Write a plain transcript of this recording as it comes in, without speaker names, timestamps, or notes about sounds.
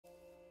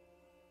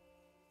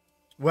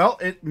Well,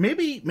 it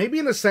maybe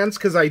in a sense,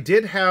 because I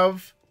did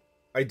have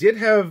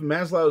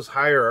Maslow's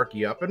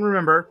hierarchy up, and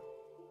remember,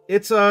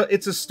 it's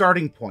a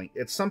starting point.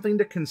 It's something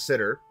to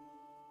consider.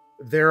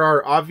 There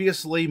are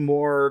obviously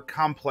more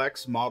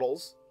complex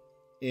models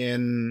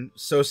in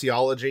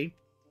sociology,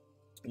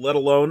 let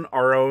alone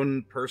our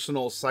own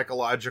personal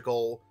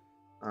psychological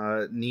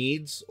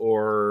needs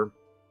or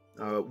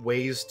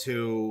ways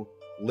to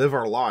live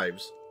our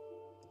lives.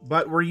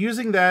 But we're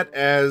using that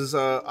as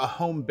a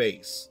home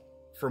base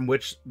from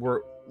which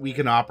we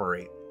can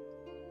operate.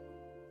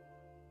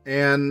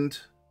 And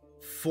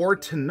for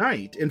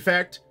tonight, in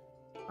fact,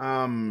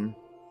 um,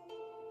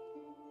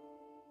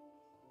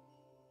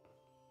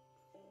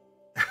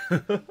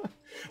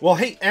 well,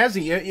 hey,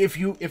 Azzy, if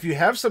you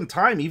have some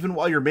time, even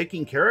while you're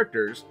making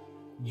characters,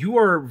 you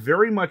are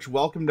very much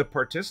welcome to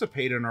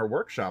participate in our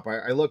workshop.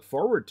 I look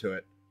forward to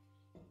it.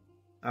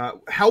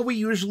 How we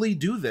usually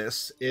do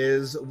this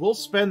is we'll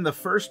spend the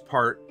first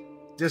part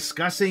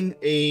discussing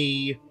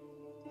a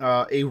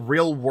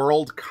real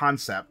world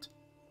concept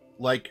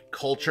like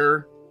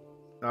culture,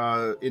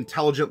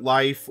 intelligent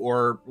life,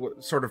 or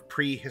sort of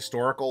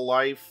prehistorical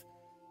life.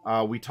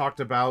 We talked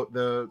about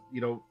the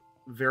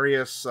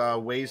various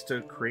ways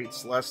to create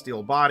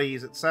celestial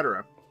bodies,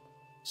 etc.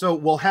 So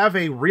we'll have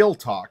a real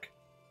talk.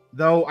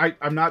 Though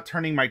I'm not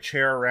turning my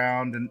chair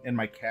around and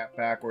my cat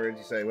backwards.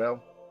 You say,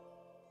 well,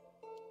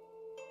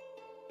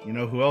 you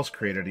know who else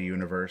created a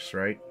universe,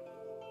 right?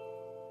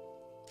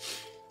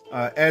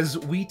 As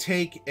we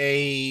take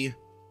a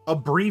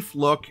brief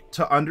look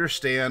to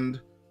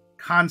understand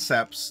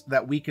concepts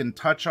that we can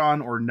touch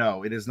on or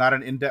know. It is not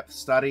an in-depth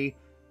study.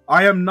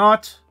 I am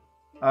not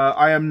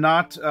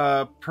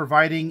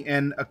providing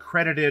an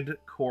accredited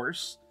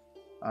course.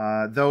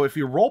 Though if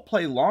you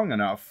roleplay long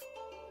enough,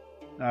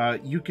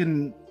 you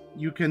can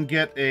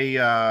get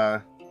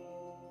a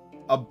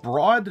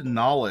broad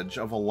knowledge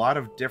of a lot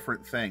of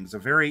different things, a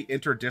very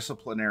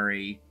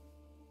interdisciplinary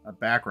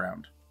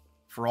background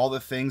for all the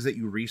things that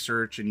you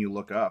research and you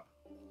look up.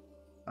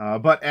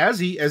 But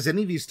as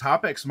any of these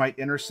topics might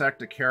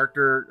intersect a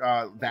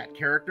character, that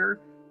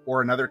character,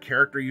 or another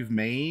character you've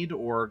made,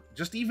 or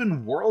just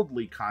even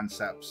worldly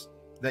concepts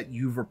that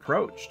you've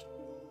approached.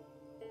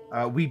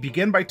 We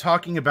begin by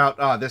talking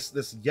about this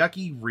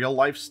yucky real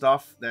life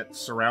stuff that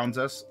surrounds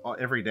us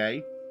every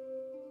day.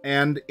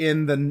 And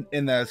in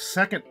the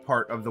second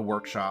part of the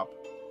workshop,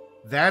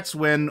 that's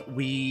when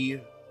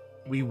we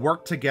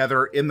work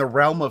together in the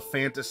realm of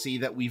fantasy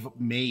that we've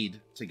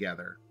made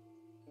together.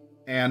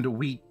 And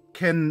we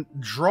can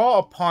draw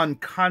upon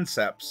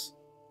concepts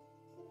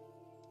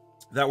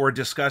that were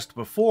discussed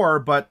before,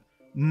 but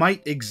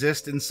might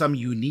exist in some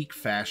unique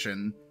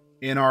fashion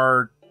in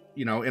our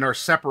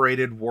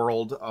separated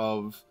world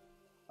of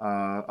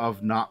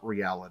not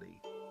reality.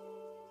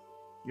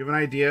 You have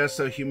an idea?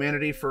 So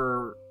humanity,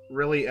 for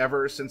really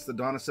ever since the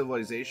dawn of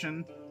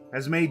civilization,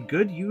 has made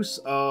good use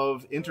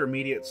of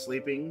intermediate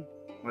sleeping,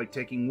 like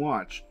taking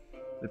watch.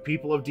 The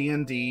people of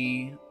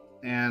D&D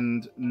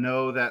and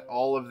know that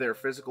all of their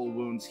physical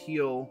wounds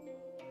heal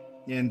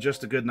in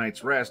just a good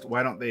night's rest.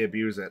 Why don't they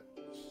abuse it?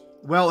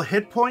 Well,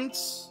 hit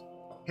points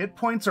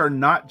are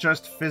not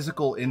just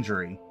physical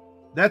injury.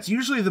 That's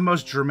usually the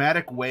most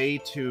dramatic way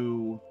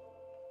to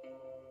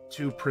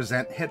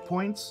present hit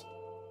points.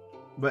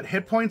 But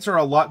hit points are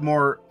a lot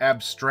more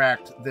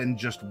abstract than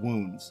just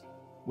wounds,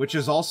 which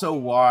is also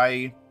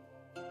why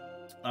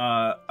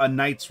a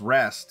night's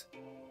rest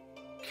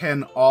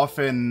can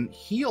often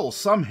heal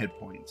some hit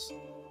points.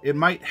 It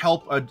might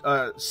help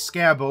a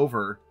scab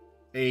over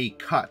a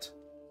cut.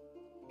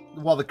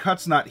 While the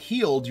cut's not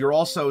healed, you're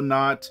also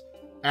not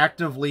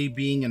actively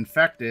being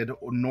infected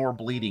nor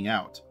bleeding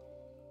out.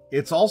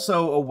 It's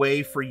also a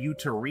way for you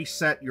to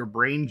reset your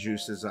brain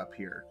juices up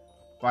here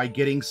by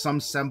getting some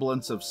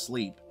semblance of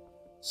sleep,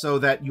 so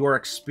that your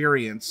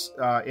experience,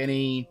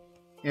 any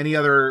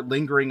other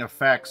lingering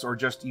effects, or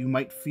just you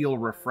might feel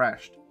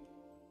refreshed.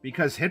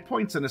 Because hit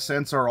points, in a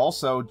sense, are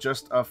also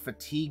just a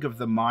fatigue of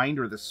the mind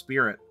or the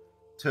spirit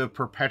to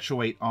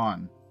perpetuate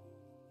on.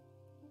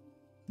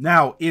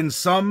 Now, in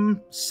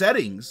some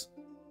settings,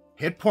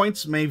 hit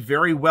points may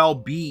very well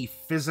be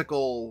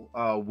physical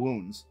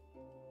wounds.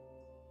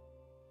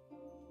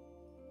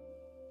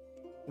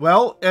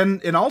 Well,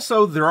 and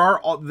also there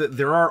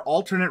are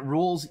alternate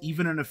rules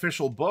even in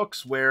official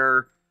books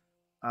where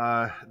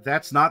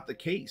that's not the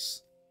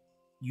case.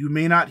 You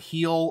may not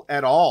heal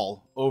at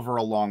all over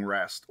a long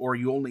rest, or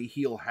you only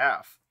heal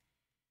half.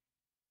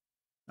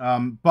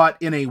 But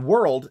in a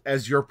world,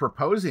 as you're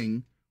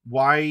proposing,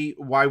 why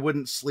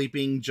wouldn't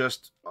sleeping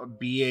just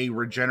be a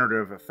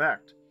regenerative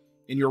effect?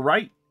 And you're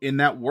right, in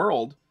that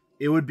world,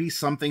 it would be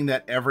something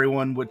that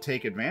everyone would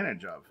take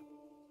advantage of.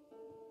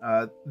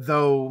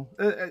 Though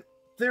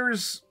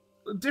there's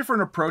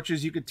different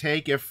approaches you could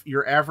take if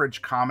your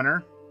average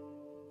commoner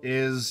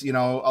is,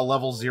 a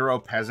level 0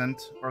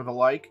 peasant or the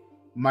like,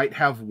 might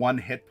have 1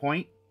 hit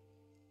point.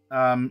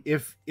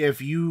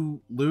 If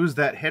you lose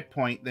that hit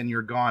point, then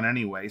you're gone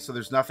anyway, so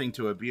there's nothing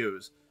to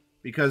abuse,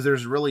 because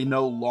there's really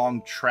no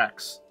long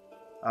treks.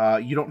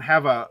 You don't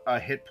have a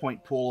hit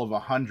point pool of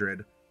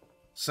 100,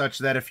 such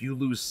that if you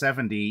lose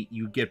 70,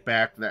 you get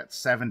back that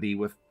 70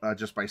 with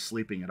just by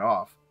sleeping it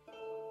off.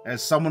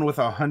 As someone with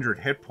 100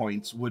 hit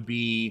points would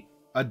be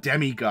a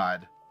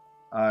demigod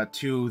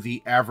to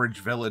the average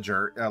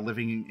villager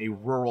living a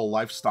rural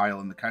lifestyle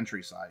in the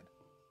countryside.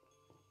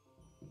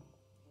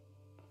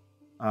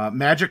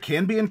 Magic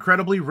can be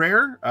incredibly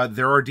rare.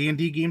 There are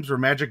D&D games where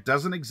magic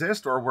doesn't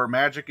exist, or where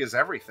magic is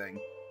everything.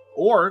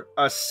 Or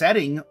a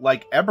setting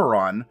like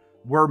Eberron,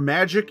 where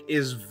magic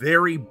is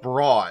very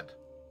broad.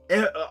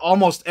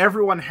 Almost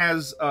everyone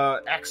has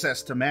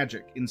access to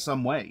magic in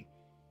some way,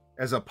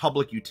 as a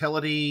public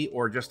utility,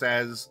 or just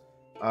as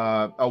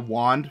a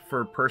wand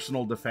for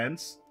personal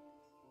defense.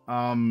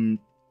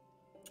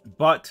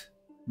 But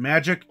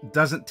magic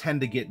doesn't tend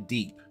to get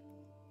deep.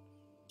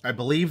 I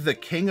believe the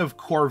King of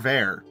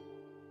Corvair,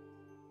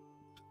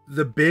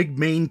 the big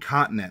main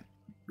continent,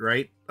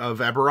 right, of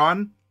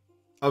Eberron,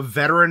 a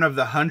veteran of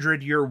the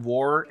 100-Year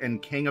War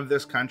and king of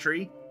this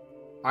country,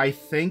 I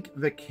think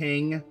the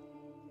king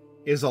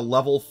is a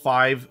level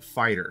 5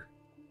 fighter.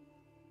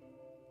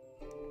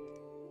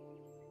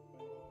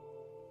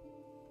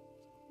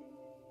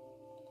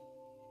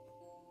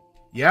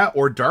 Yeah,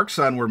 or Dark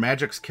Sun, where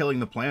magic's killing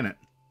the planet.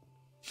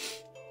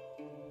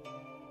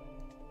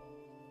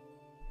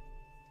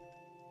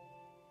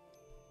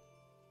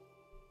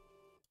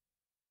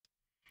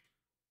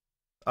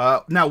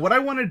 Now, what I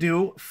want to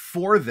do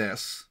for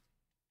this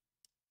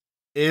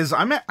is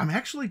I'm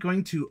actually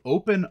going to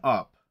open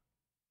up.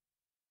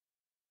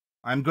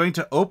 I'm going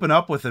to open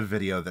up with a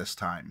video this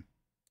time.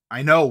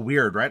 I know,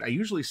 weird, right? I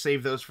usually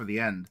save those for the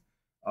end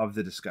of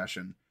the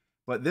discussion.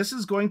 But this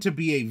is going to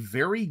be a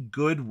very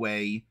good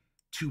way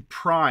to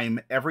prime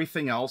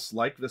everything else,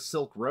 like the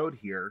Silk Road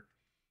here,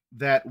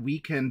 that we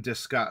can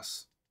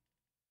discuss.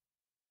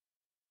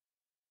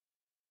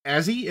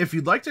 Azzy, if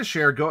you'd like to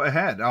share, go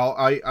ahead.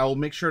 I'll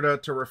make sure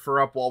to refer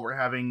up while we're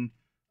having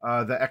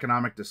the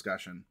economic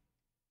discussion.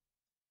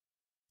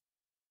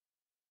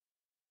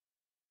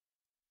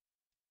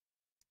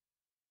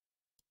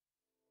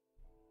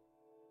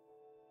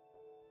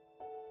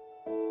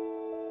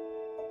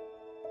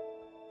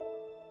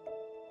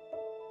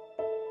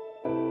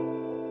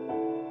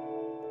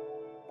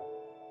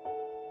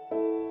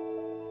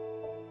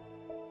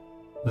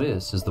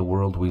 This is the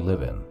world we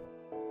live in.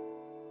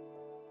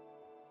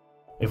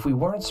 If we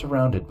weren't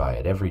surrounded by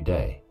it every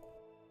day,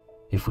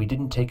 if we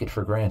didn't take it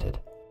for granted,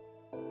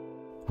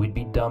 we'd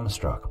be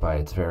dumbstruck by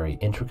its very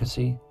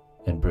intricacy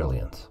and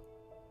brilliance.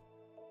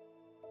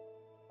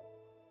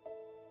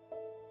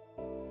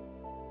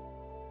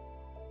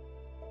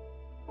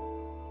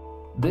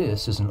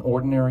 This is an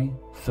ordinary,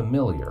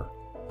 familiar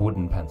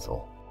wooden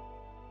pencil.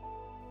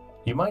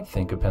 You might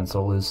think a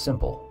pencil is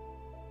simple.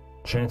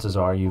 Chances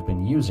are you've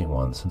been using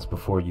one since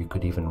before you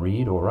could even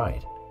read or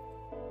write.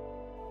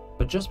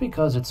 But just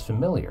because it's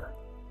familiar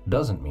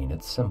doesn't mean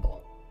it's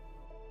simple.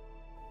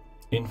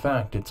 In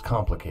fact, it's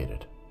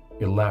complicated,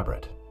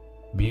 elaborate,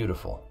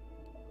 beautiful,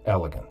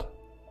 elegant.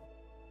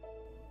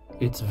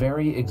 Its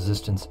very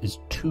existence is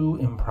too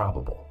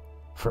improbable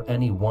for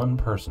any one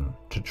person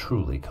to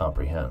truly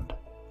comprehend.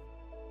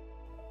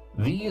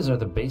 These are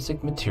the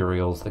basic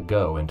materials that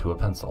go into a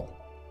pencil: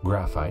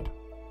 graphite,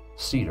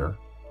 cedar,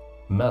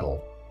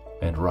 metal,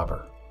 and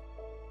rubber.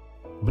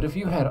 But if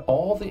you had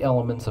all the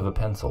elements of a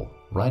pencil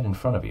right in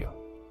front of you,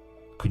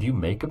 could you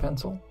make a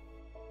pencil?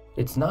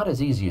 It's not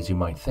as easy as you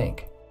might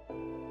think.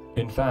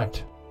 In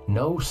fact,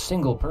 no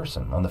single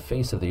person on the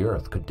face of the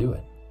earth could do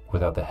it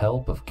without the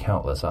help of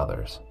countless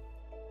others.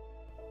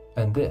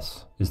 And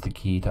this is the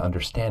key to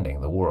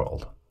understanding the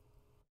world.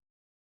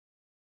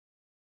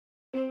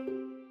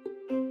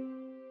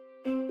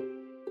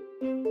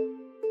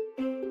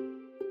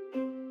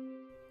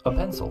 A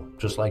pencil,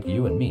 just like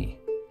you and me,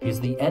 is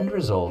the end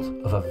result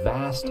of a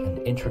vast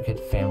and intricate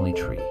family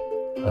tree,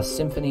 a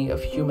symphony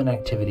of human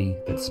activity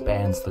that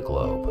spans the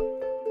globe.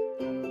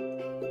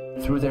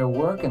 Through their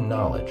work and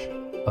knowledge,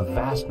 a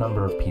vast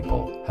number of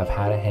people have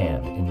had a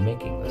hand in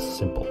making this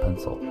simple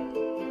pencil.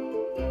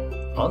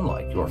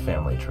 Unlike your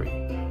family tree,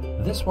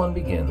 this one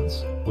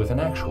begins with an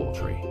actual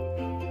tree.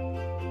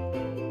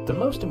 The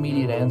most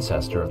immediate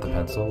ancestor of the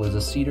pencil is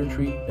a cedar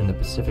tree in the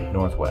Pacific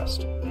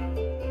Northwest.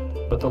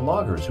 But the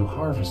loggers who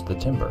harvest the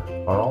timber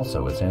are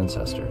also its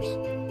ancestors.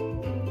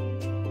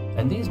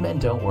 And these men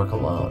don't work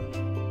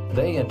alone.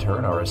 They in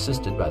turn are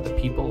assisted by the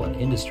people and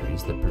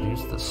industries that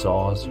produce the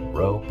saws,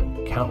 rope,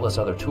 and countless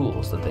other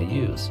tools that they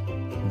use.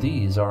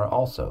 These are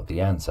also the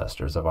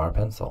ancestors of our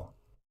pencil.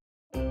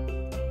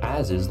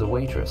 As is the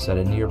waitress at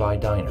a nearby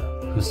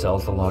diner who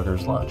sells the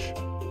loggers lunch,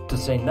 to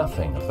say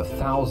nothing of the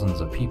thousands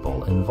of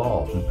people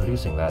involved in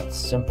producing that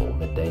simple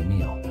midday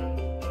meal.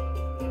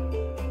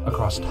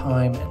 Across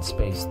time and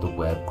space, the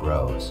web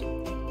grows.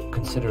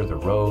 Consider the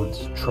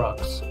roads,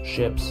 trucks,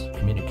 ships,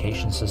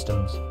 communication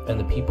systems, and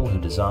the people who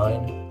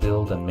design,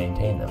 build, and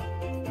maintain them.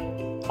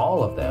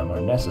 All of them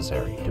are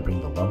necessary to bring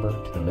the lumber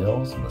to the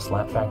mills and the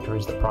slat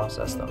factories that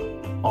process them.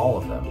 All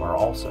of them are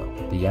also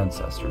the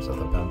ancestors of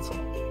the pencil.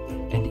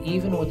 And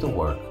even with the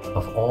work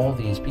of all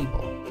these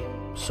people,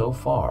 so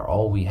far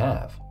all we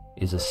have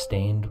is a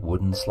stained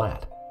wooden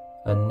slat,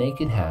 a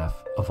naked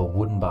half of a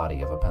wooden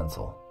body of a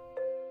pencil.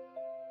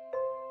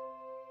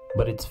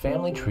 But its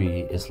family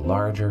tree is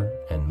larger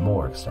and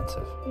more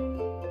extensive.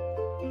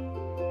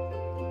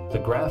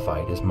 The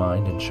graphite is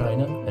mined in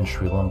China and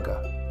Sri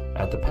Lanka.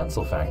 At the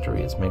pencil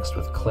factory, it's mixed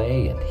with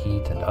clay and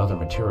heat and other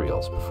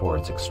materials before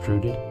it's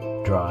extruded,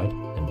 dried,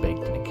 and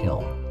baked in a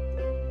kiln.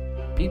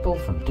 People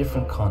from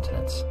different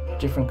continents,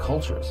 different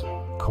cultures,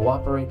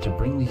 cooperate to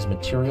bring these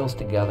materials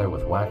together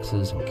with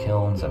waxes and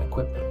kilns and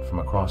equipment from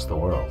across the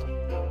world.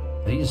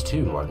 These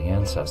too are the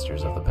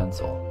ancestors of the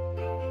pencil.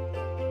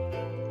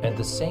 And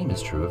the same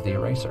is true of the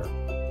eraser.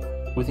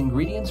 With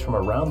ingredients from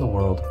around the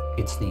world,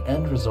 it's the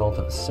end result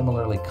of a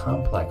similarly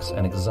complex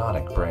and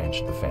exotic branch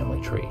of the family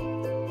tree.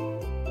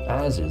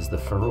 As is the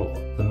ferrule,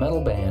 the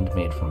metal band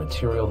made from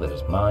material that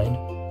is mined,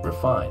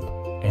 refined,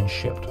 and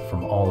shipped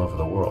from all over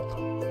the world.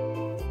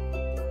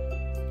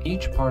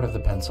 Each part of the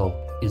pencil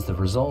is the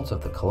result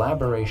of the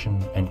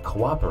collaboration and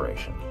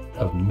cooperation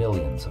of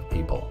millions of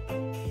people.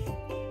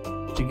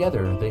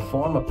 Together, they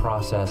form a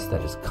process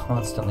that is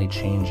constantly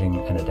changing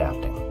and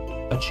adapting.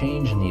 A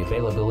change in the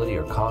availability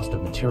or cost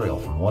of material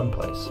from one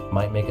place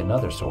might make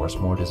another source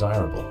more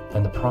desirable,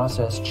 and the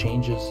process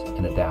changes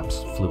and adapts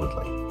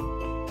fluidly.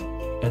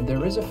 And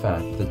there is a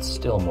fact that's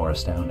still more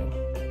astounding.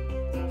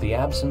 The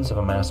absence of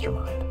a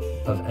mastermind,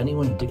 of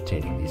anyone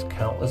dictating these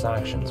countless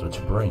actions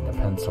which bring a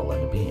pencil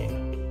into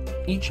being.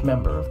 Each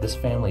member of this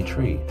family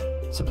tree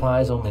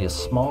supplies only a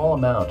small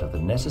amount of the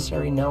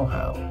necessary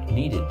know-how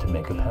needed to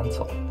make a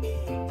pencil.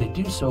 They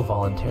do so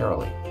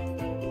voluntarily,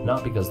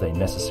 not because they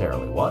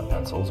necessarily want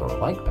pencils or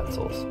like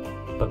pencils,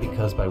 but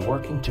because by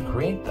working to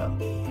create them,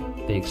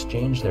 they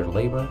exchange their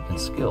labor and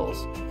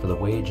skills for the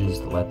wages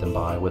that let them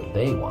buy what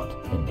they want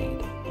and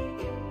need.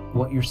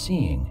 What you're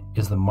seeing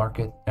is the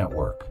market at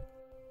work.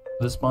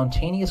 The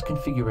spontaneous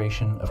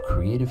configuration of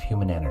creative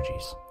human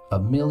energies,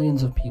 of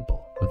millions of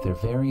people with their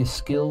various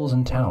skills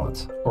and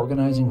talents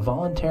organizing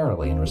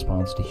voluntarily in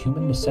response to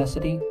human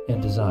necessity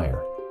and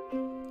desire,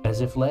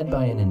 as if led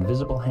by an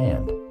invisible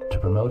hand to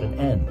promote an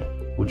end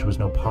which was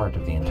no part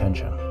of the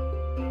intention.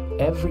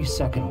 Every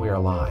second we're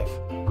alive,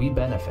 we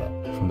benefit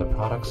from the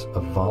products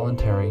of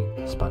voluntary,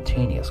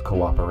 spontaneous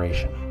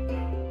cooperation.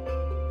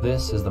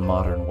 This is the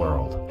modern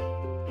world.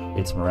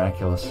 It's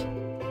miraculous,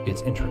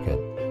 it's intricate,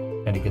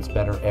 and it gets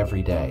better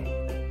every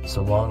day,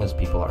 so long as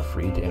people are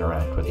free to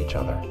interact with each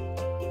other.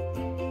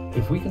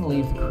 If we can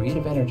leave the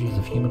creative energies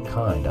of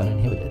humankind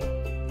uninhibited,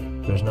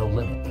 there's no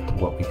limit to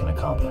what we can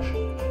accomplish.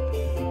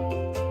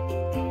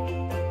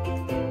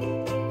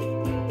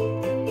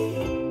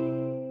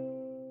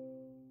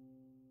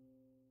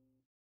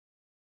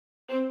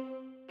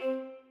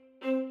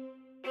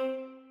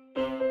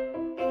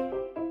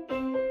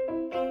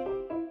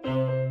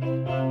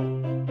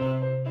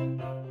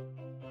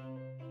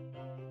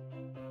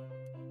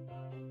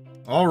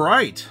 All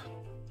right.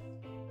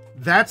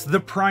 That's the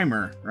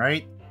primer,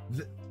 right?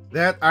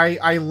 That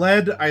I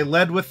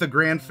led with the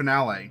grand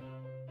finale.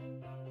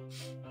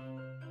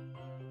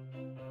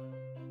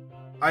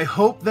 I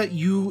hope that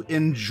you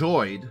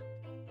enjoyed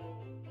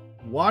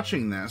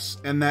watching this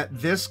and that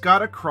this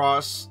got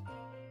across.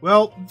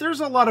 Well, there's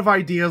a lot of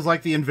ideas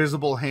like the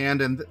invisible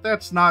hand, and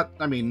that's not,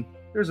 I mean,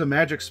 there's a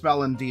magic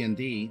spell in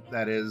D&D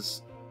that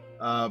is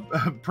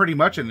pretty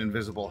much an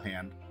invisible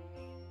hand.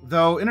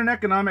 Though, in an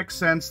economic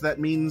sense, that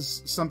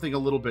means something a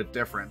little bit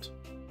different.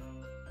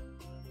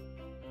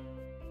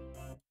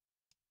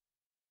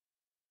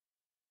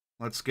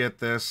 Let's get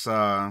this,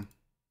 I'll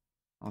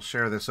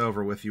share this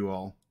over with you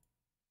all.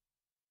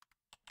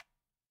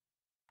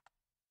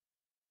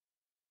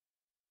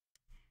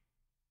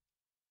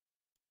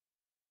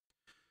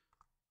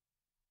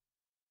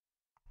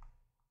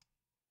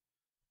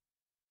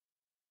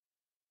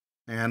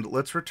 And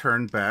let's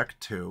return back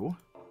to...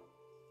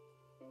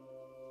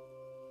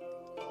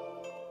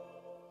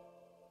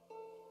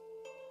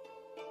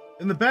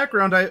 In the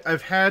background,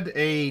 I've had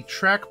a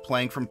track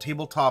playing from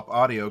Tabletop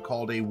Audio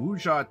called a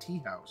Wuxia Tea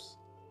House.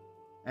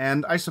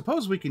 And I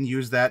suppose we can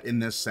use that in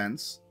this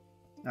sense,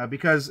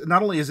 because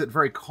not only is it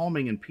very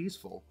calming and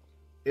peaceful,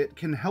 it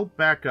can help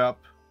back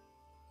up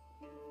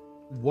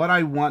what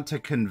I want to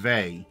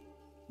convey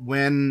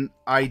when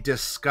I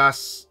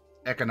discuss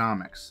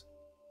economics.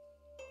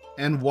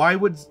 And why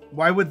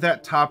would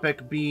that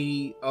topic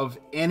be of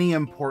any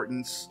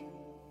importance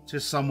to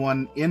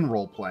someone in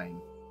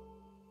role-playing?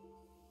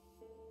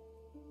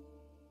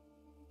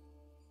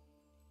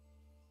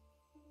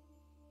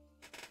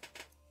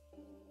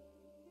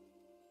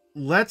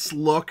 Let's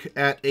look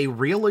at a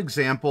real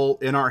example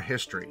in our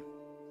history.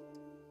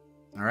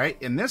 All right,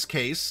 in this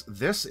case,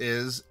 this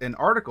is an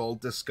article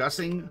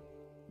discussing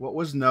what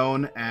was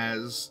known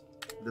as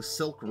the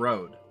Silk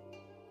Road.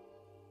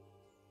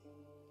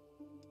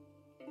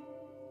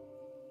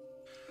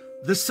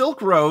 The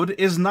Silk Road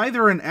is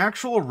neither an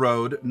actual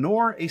road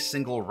nor a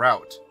single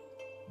route.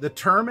 The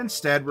term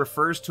instead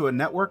refers to a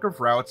network of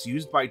routes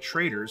used by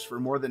traders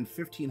for more than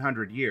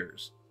 1,500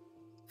 years.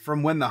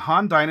 From when the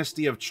Han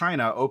Dynasty of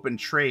China opened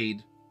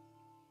trade,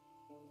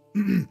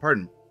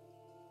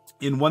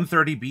 in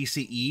 130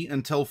 BCE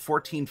until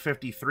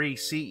 1453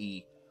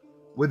 CE,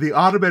 when the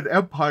Ottoman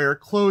Empire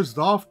closed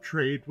off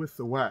trade with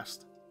the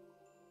West.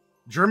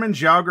 German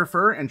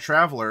geographer and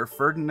traveler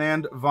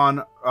Ferdinand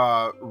von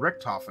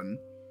Richthofen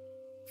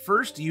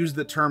first used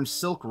the term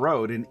Silk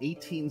Road in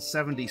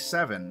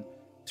 1877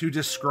 to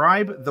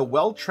describe the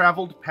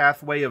well-traveled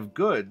pathway of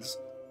goods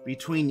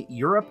between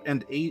Europe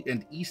and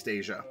East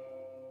Asia.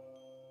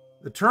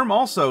 The term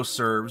also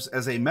serves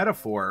as a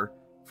metaphor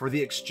for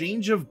the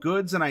exchange of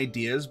goods and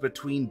ideas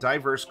between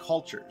diverse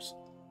cultures.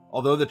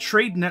 Although the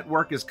trade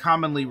network is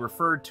commonly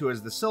referred to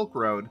as the Silk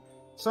Road,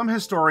 some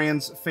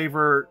historians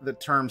favor the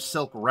term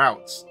Silk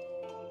Routes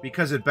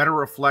because it better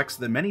reflects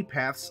the many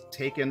paths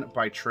taken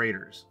by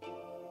traders.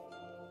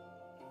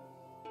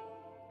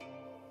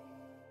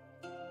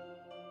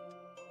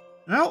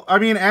 Well, I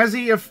mean,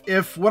 Azzy,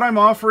 if what I'm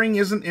offering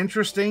isn't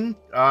interesting,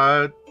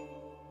 I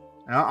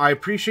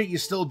appreciate you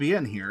still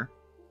being here.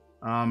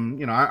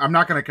 You know, I'm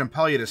not going to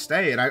compel you to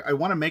stay, and I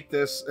want to make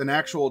this an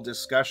actual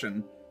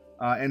discussion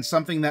and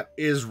something that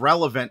is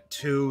relevant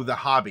to the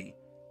hobby,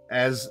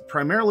 as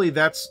primarily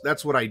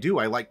that's what I do.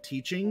 I like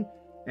teaching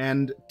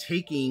and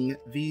taking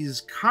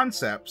these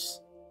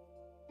concepts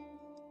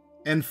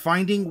and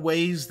finding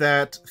ways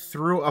that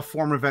through a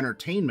form of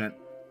entertainment,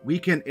 we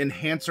can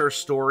enhance our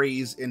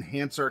stories,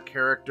 enhance our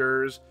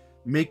characters,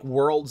 make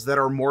worlds that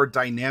are more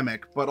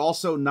dynamic, but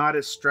also not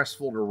as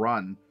stressful to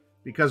run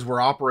because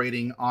we're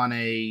operating on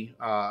a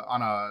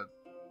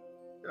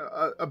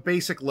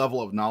basic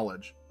level of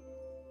knowledge.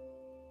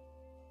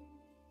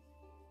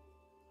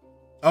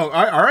 Oh,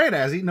 all right,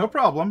 Azzy, no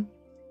problem.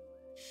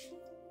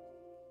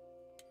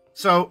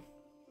 So,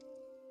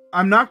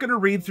 I'm not going to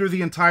read through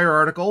the entire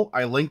article.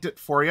 I linked it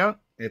for you.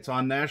 It's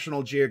on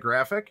National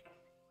Geographic.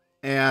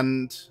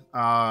 And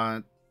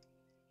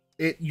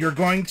you're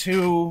going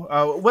to,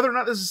 whether or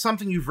not this is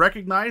something you've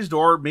recognized,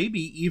 or maybe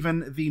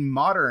even the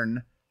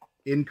modern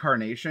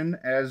incarnation,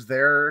 as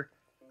there's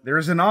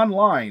an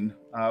online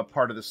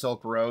part of the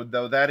Silk Road,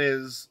 though that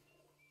is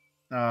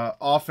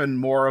often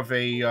more of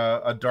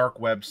a dark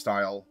web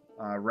style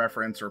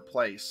reference or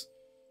place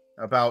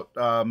about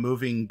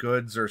moving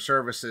goods or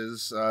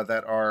services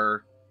that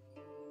are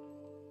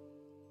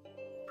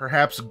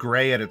perhaps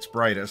gray at its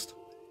brightest.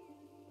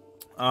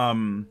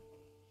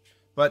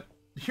 But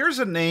here's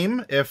a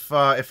name, if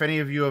any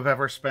of you have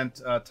ever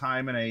spent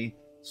time in a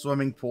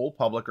swimming pool,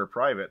 public or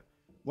private.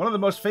 One of the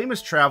most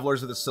famous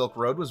travelers of the Silk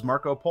Road was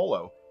Marco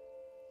Polo.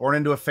 Born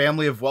into a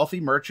family of wealthy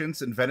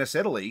merchants in Venice,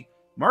 Italy,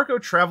 Marco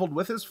traveled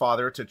with his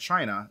father to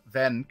China,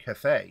 then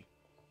Cathay.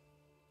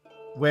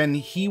 When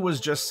he was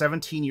just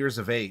 17 years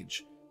of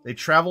age, they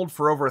traveled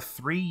for over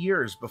 3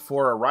 years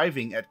before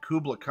arriving at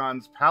Kublai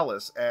Khan's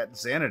palace at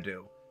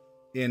Xanadu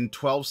in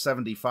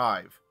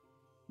 1275.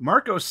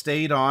 Marco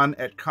stayed on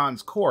at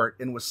Khan's court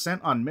and was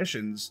sent on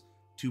missions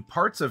to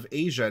parts of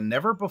Asia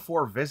never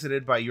before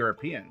visited by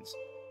Europeans.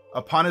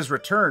 Upon his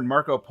return,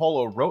 Marco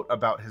Polo wrote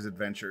about his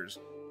adventures,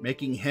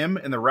 making him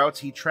and the routes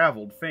he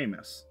traveled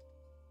famous.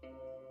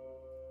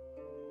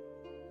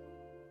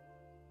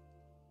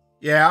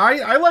 Yeah,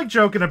 I like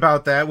joking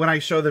about that when I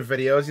show the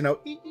videos, you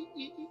know.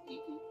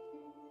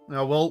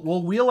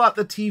 We'll wheel out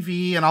the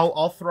TV and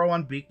I'll throw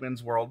on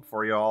Beekman's World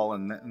for y'all,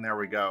 and there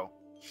we go.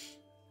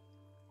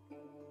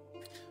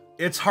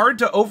 It's hard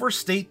to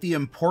overstate the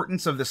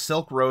importance of the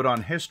Silk Road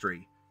on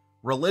history.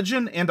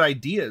 Religion and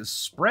ideas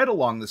spread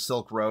along the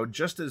Silk Road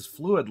just as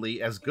fluidly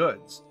as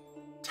goods.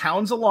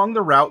 Towns along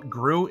the route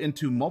grew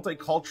into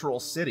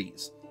multicultural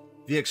cities.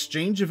 The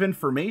exchange of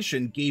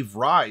information gave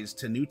rise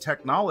to new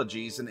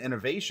technologies and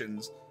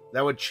innovations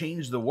that would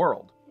change the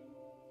world.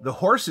 The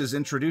horses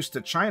introduced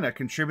to China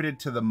contributed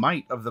to the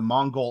might of the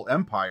Mongol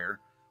Empire,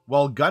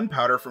 while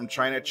gunpowder from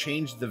China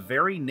changed the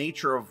very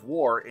nature of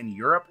war in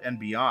Europe and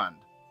beyond.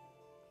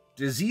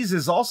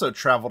 Diseases also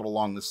traveled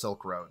along the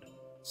Silk Road.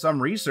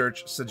 Some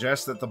research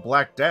suggests that the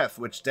Black Death,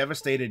 which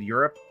devastated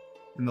Europe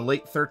in the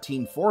late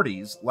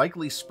 1340s,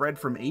 likely spread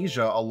from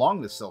Asia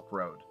along the Silk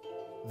Road.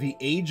 The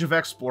Age of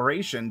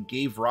Exploration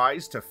gave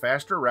rise to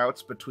faster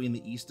routes between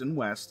the East and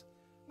West,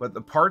 but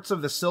the parts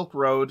of the Silk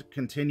Road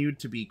continued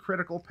to be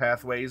critical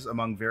pathways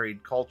among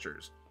varied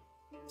cultures.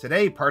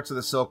 Today, parts of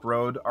the Silk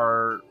Road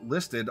are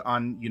listed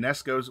on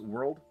UNESCO's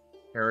World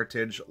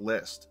Heritage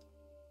List.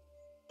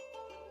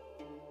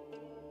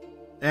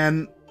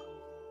 And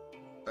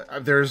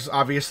there's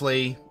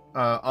obviously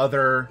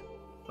other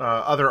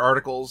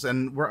articles,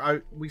 and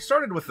we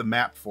started with the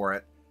map for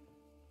it.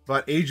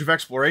 But Age of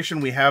Exploration,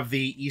 we have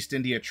the East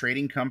India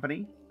Trading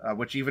Company,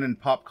 which even in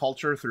pop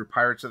culture through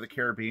Pirates of the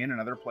Caribbean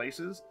and other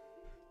places,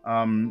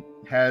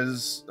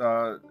 has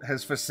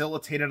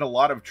facilitated a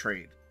lot of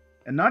trade.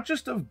 And not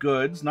just of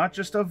goods, not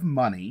just of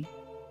money,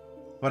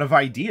 but of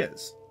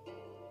ideas.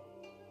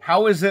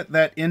 How is it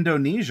that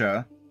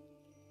Indonesia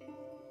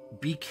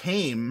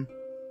became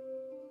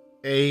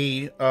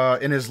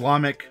an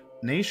Islamic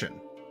nation?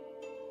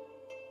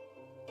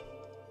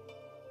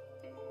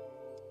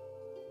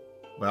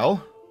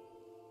 Well,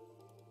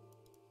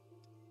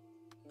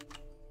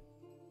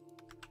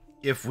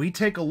 if we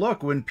take a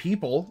look, when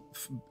people,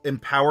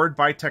 empowered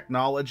by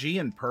technology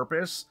and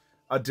purpose,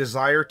 a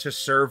desire to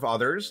serve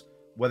others,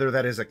 whether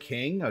that is a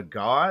king, a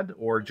god,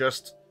 or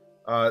just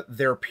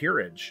their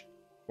peerage,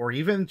 or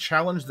even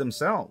challenge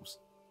themselves,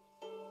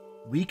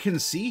 we can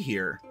see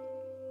here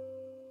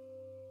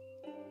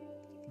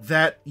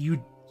that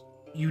you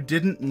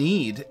didn't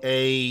need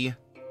a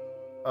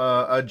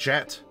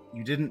jet.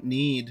 You didn't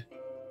need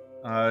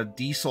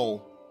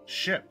diesel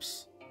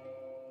ships.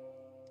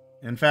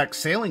 In fact,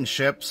 sailing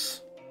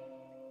ships,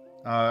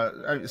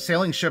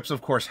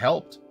 of course,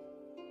 helped.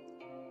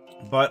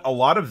 But a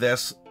lot of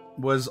this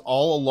was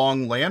all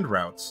along land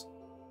routes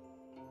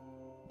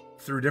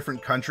through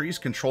different countries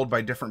controlled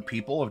by different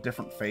people of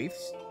different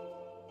faiths.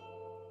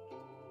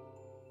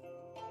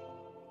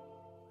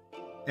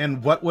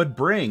 And what would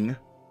bring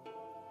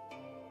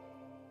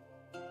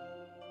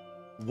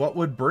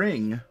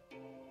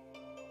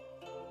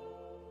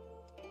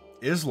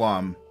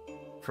Islam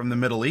from the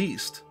Middle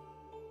East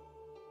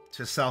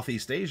to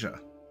Southeast Asia?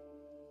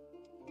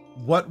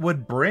 What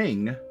would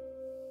bring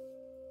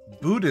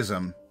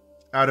Buddhism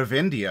out of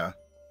India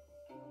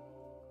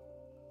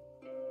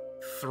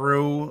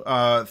through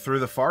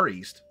the Far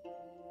East?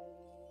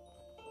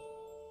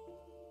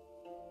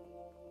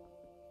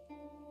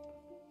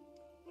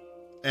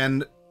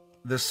 And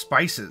the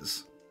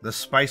spices. The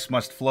spice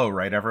must flow,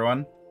 right,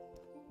 everyone?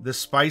 The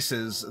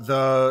spices,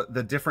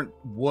 the different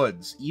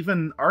woods,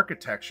 even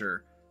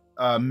architecture,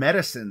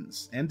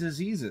 medicines and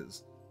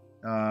diseases.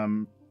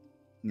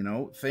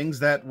 Things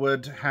that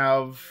would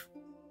have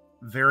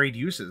varied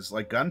uses,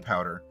 like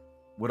gunpowder,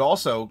 would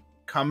also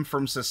come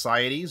from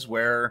societies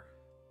where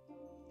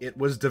it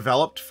was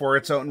developed for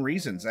its own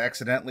reasons,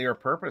 accidentally or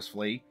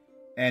purposefully,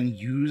 and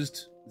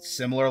used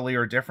similarly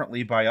or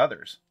differently by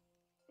others.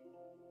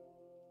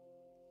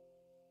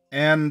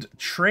 And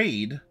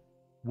trade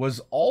was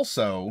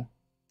also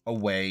a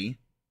way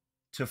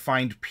to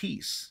find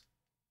peace,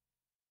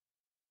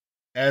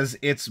 as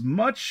it's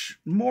much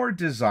more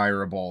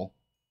desirable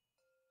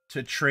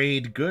to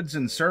trade goods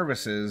and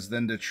services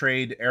than to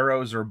trade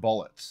arrows or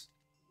bullets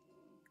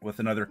with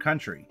another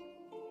country.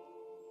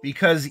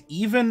 Because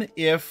even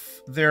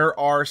if there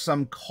are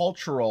some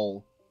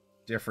cultural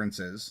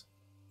differences,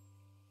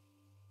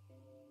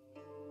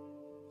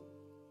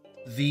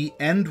 the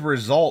end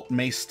result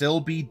may still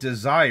be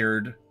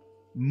desired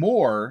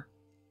more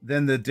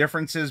than the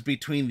differences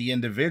between the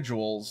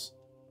individuals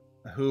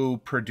who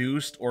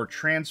produced or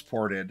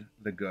transported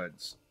the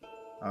goods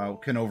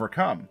can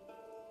overcome.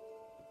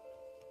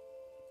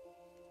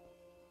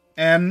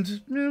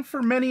 And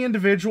for many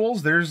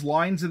individuals, there's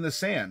lines in the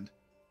sand.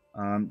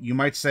 You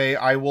might say,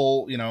 I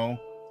will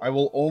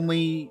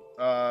only,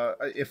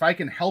 if I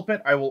can help it,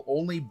 I will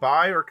only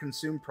buy or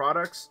consume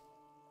products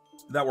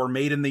that were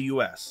made in the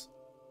U.S.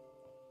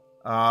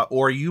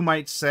 Or you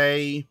might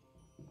say,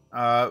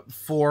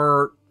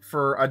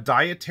 for a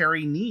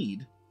dietary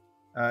need,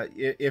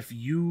 if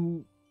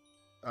you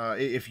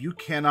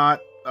cannot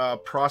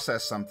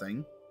process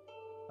something,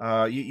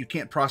 you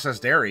can't process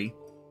dairy,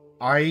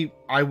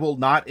 I will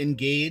not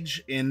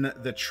engage in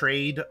the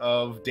trade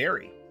of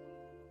dairy,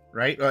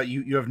 right?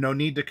 You have no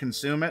need to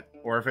consume it,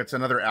 or if it's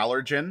another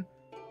allergen,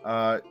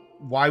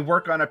 why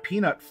work on a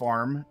peanut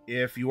farm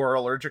if you are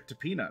allergic to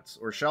peanuts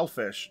or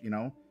shellfish?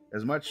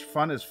 As much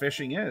fun as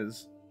fishing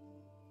is.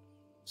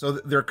 So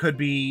there could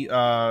be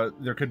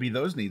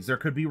those needs. There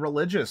could be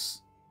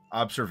religious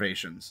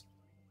observations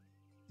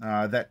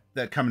that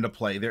come into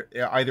play. There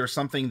either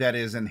something that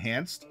is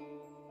enhanced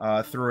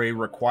through a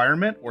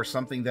requirement, or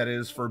something that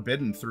is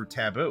forbidden through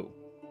taboo.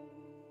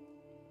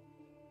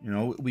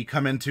 We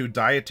come into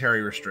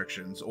dietary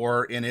restrictions,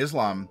 or in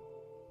Islam,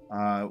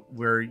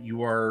 where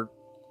you are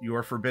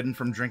forbidden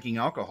from drinking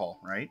alcohol,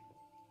 right?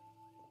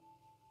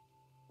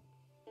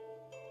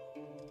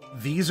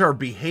 These are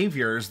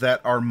behaviors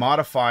that are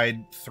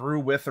modified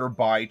through, with, or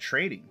by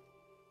trading.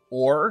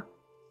 Or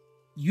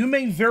you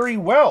may very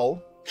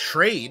well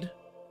trade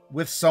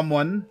with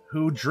someone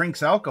who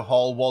drinks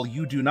alcohol while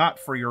you do not,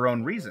 for your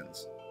own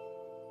reasons.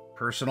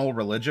 Personal,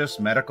 religious,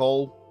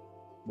 medical,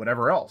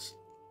 whatever else.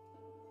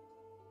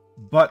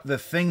 But the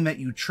thing that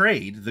you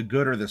trade, the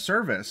good or the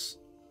service,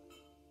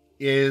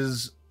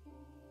 is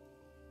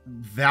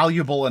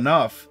valuable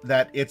enough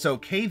that it's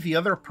okay the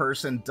other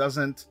person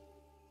doesn't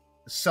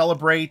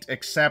celebrate,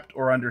 accept,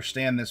 or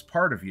understand this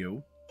part of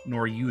you,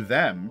 nor you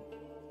them,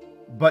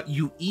 but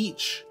you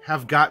each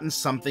have gotten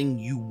something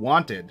you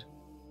wanted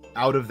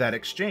out of that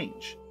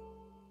exchange.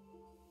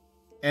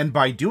 And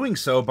by doing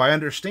so, by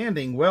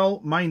understanding,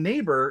 well, my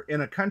neighbor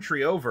in a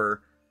country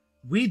over,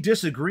 we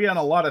disagree on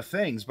a lot of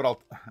things, but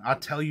I'll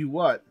tell you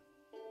what,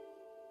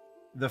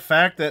 the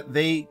fact that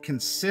they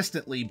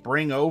consistently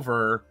bring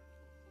over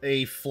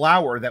a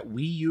flower that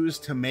we use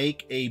to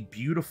make a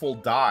beautiful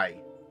dye,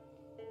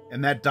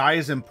 and that dye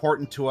is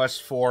important to us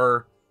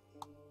for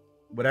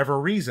whatever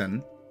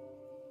reason,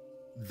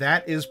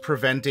 that is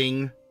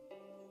preventing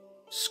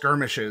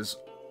skirmishes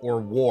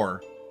or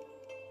war.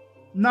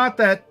 Not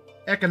that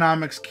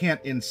economics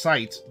can't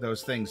incite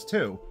those things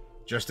too,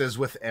 just as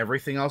with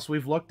everything else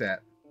we've looked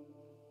at.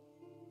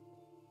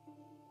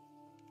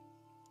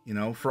 You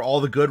know, for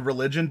all the good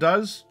religion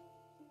does,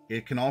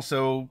 it can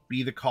also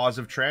be the cause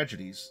of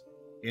tragedies,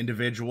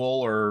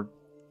 individual or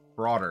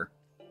broader.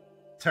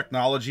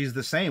 Technology is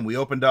the same. We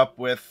opened up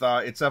with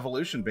It's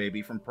Evolution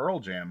Baby from Pearl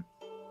Jam,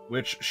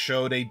 which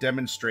showed a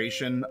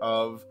demonstration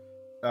of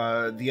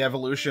the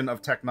evolution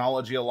of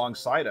technology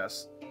alongside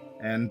us,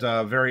 and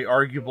very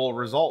arguable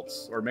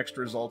results, or mixed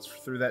results,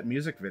 through that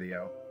music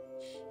video.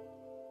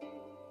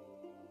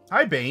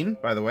 Hi, Bane,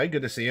 by the way.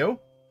 Good to see you.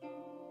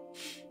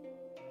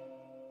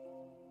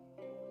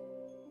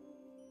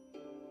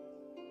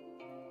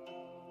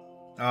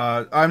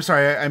 I'm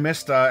sorry, I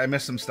missed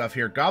some stuff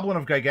here. Goblin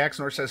of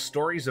Gygaxnor says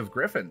stories of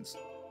griffins.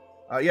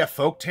 Yeah,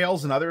 folk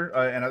tales and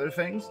other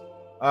things.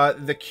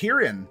 The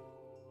Kirin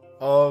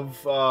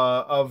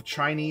of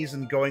Chinese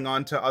and going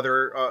on to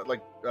other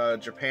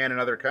Japan and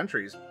other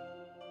countries.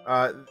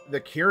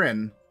 The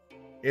Kirin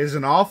is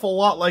an awful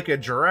lot like a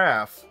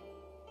giraffe,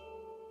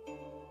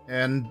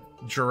 and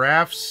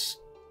giraffes,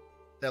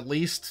 at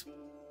least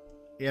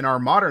in our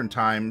modern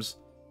times,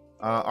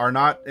 are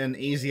not an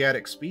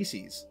Asiatic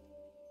species.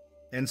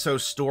 And so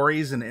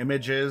stories and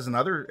images and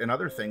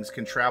other things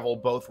can travel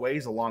both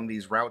ways along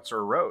these routes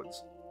or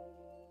roads.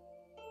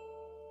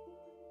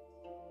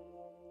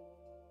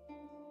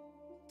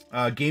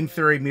 Game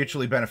theory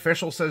mutually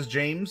beneficial, says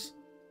James.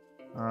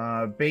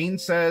 Bane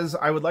says,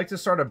 I would like to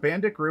start a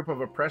bandit group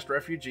of oppressed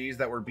refugees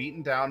that were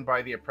beaten down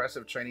by the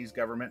oppressive Chinese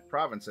government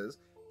provinces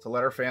to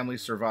let our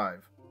families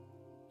survive.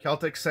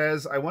 Celtic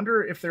says, I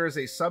wonder if there is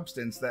a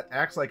substance that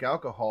acts like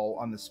alcohol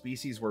on the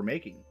species we're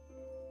making.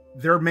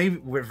 There may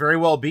very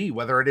well be,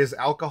 whether it is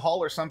alcohol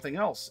or something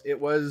else.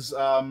 It was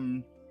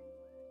the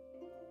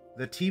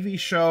TV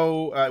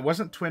show, it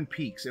wasn't Twin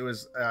Peaks, it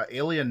was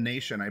Alien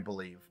Nation, I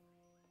believe,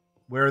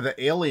 where the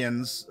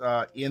aliens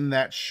in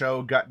that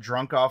show got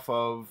drunk off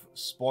of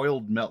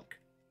spoiled milk.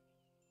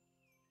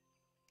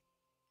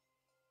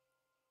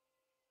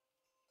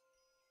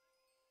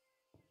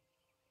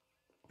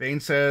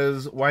 Bane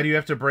says, why do you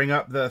have to bring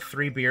up the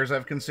 3 beers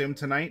I've consumed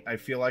tonight? I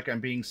feel like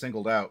I'm being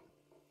singled out.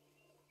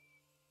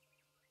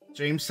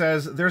 James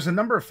says, there's a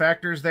number of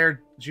factors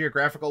there: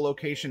 geographical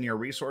location, near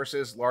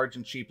resources, large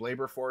and cheap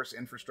labor force,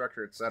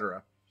 infrastructure,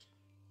 etc.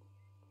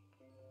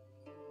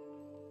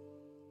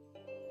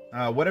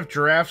 What if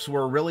giraffes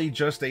were really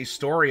just a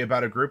story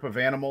about a group of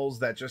animals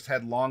that just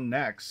had long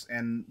necks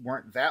and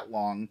weren't that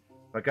long,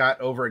 but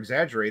got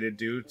over-exaggerated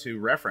due to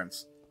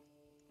reference?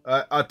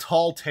 A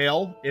tall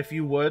tale, if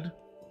you would,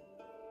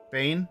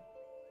 Bane.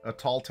 A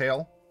tall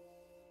tale.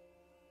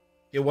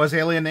 It was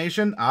Alien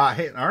Nation?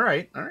 Hey, all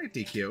right,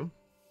 DQ.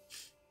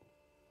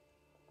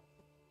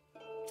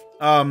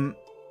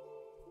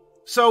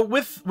 So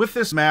with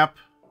this map,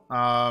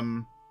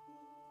 and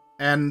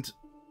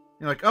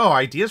you're like, oh,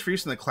 ideas for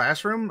use in the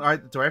classroom?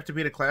 Do I have to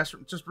be in a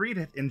classroom? Just read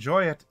it,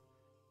 enjoy it.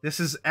 This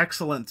is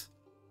excellent.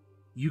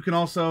 You can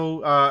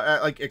also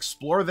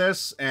explore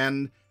this,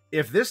 and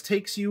if this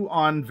takes you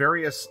on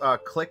various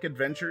click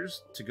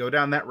adventures to go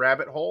down that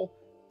rabbit hole,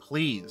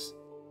 please.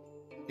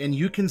 And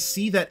you can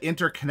see that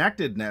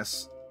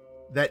interconnectedness,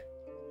 that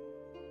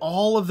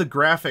all of the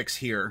graphics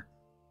here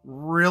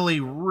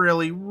really,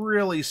 really,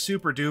 really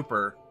super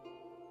duper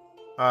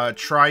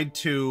tried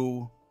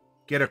to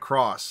get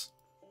across.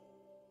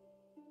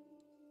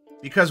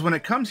 Because when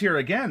it comes here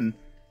again,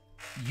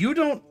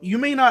 you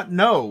may not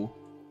know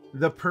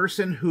the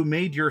person who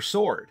made your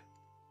sword.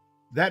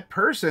 That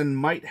person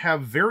might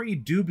have very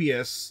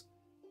dubious,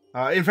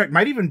 in fact,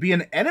 might even be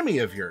an enemy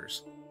of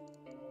yours,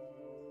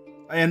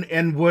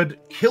 and would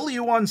kill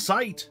you on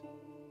sight.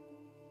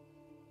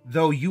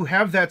 Though you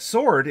have that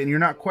sword and you're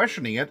not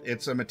questioning it,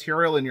 it's a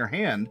material in your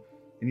hand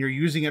and you're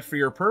using it for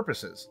your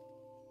purposes.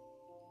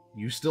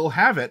 You still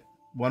have it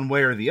one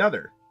way or the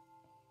other.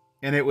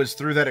 And it was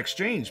through that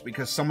exchange,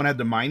 because someone had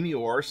to mine the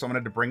ore, someone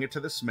had to bring it to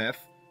the smith.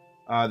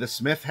 The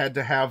smith had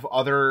to have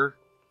other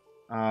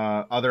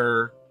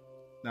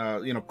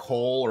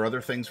coal or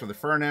other things for the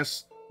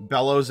furnace,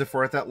 bellows if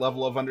we're at that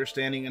level of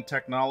understanding and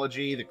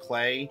technology, the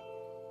clay,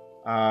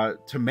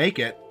 to make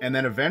it, and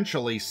then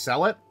eventually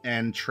sell it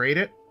and trade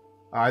it,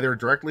 either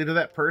directly to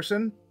that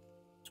person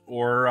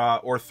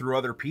or through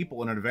other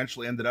people, and it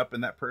eventually ended up in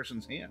that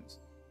person's hands,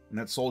 in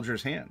that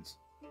soldier's hands.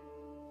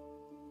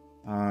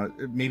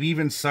 Maybe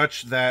even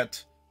such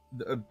that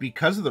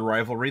because of the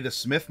rivalry, the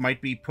smith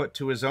might be put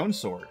to his own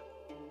sword.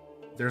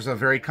 There's a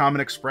very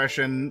common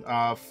expression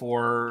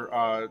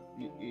for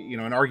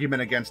an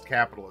argument against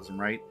capitalism,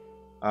 right?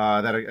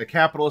 That a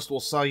capitalist will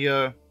sell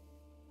you,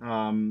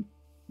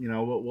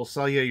 will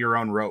sell you your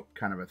own rope,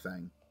 kind of a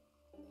thing.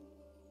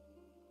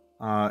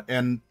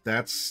 And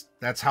that's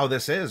how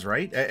this is,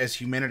 right? As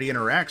humanity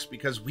interacts,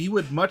 because we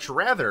would much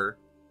rather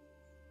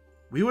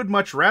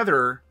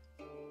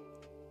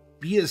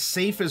be as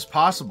safe as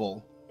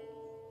possible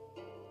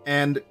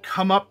and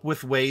come up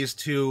with ways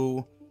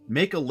to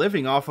make a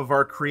living off of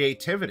our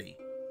creativity,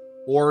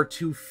 or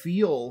to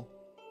feel,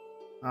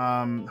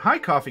 hi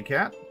Coffee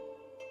Cat,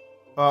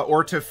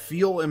 or to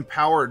feel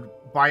empowered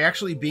by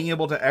actually being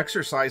able to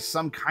exercise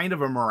some kind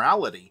of a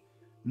morality,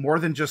 more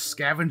than just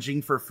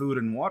scavenging for food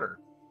and water.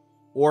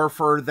 or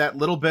for that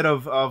little bit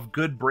of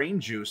good brain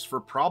juice for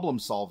problem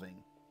solving,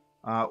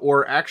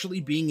 or actually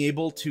being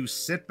able to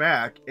sit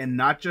back and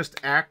not just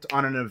act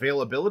on an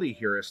availability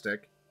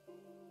heuristic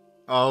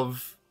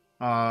of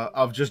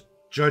just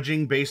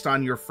judging based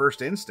on your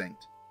first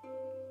instinct,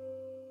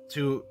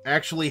 to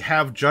actually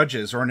have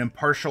judges or an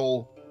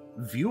impartial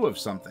view of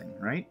something,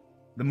 right?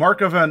 The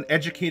mark of an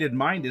educated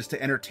mind is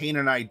to entertain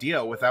an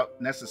idea without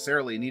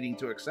necessarily needing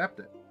to accept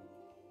it.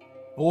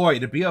 Boy,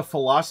 to be a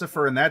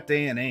philosopher in that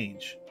day and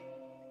age,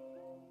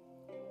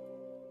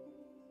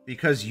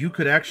 because you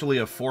could actually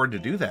afford to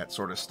do that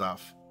sort of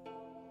stuff.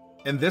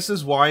 And this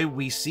is why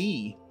we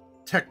see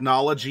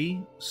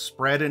technology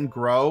spread and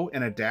grow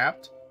and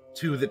adapt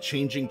to the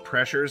changing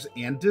pressures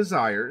and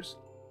desires.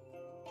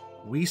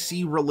 We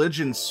see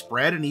religion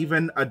spread and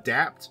even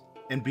adapt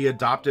and be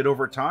adopted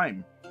over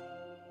time.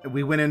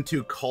 We went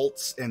into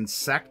cults and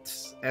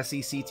sects,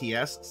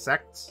 S-E-C-T-S,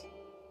 sects.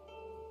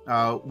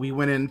 We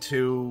went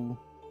into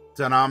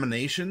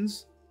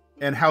denominations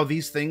and how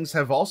these things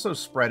have also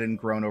spread and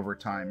grown over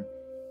time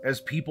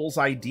as people's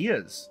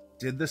ideas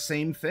did the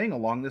same thing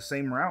along the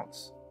same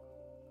routes.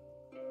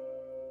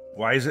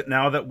 Why is it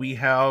now that we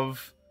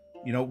have,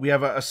 we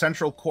have a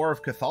central core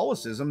of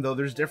Catholicism, though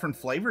there's different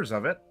flavors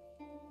of it?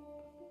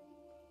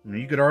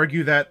 You could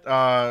argue that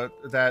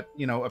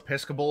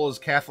Episcopal is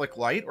Catholic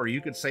light, or you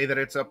could say that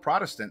it's a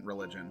Protestant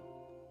religion.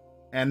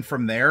 And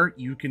from there,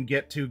 you can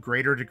get to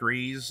greater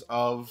degrees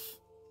of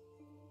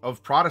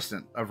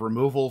Protestant, of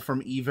removal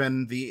from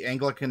even the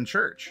Anglican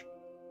Church.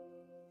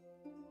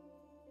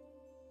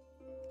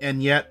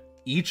 And yet,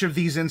 each of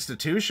these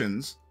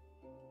institutions,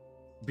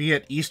 be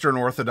it Eastern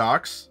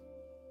Orthodox,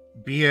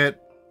 be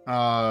it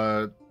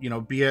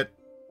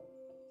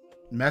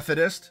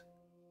Methodist,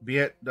 be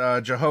it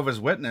Jehovah's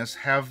Witness,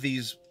 have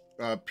these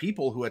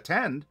people who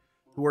attend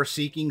who are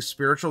seeking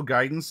spiritual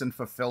guidance and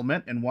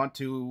fulfillment and want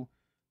to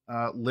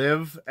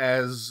live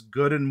as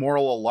good and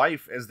moral a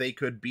life as they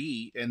could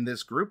be in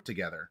this group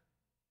together.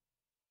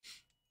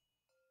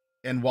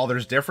 And while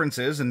there's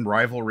differences and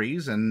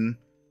rivalries and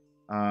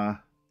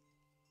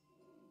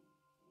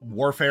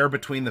warfare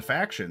between the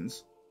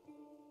factions,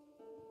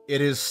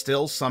 it is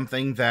still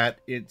something that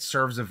it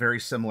serves a very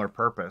similar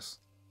purpose.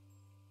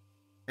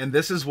 And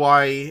this is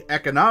why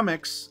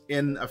economics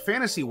in a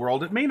fantasy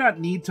world, it may not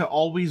need to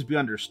always be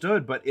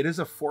understood, but it is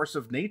a force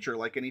of nature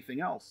like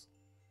anything else,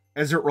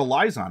 as it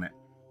relies on it.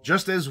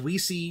 Just as we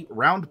see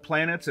round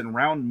planets and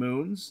round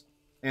moons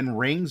and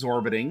rings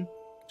orbiting,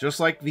 just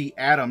like the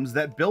atoms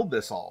that build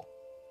this all.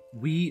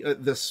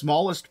 The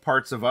smallest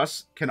parts of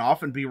us can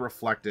often be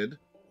reflected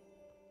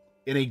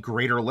in a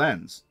greater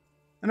lens.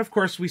 And of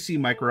course, we see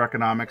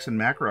microeconomics and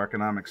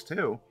macroeconomics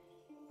too.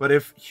 But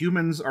if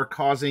humans are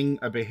causing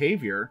a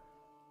behavior,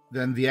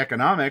 then the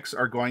economics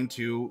are going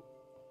to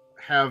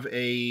have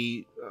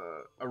a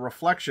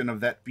reflection of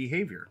that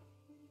behavior.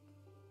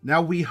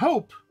 Now, we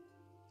hope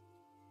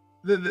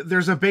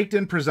there's a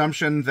baked-in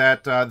presumption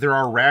that there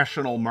are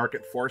rational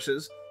market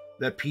forces,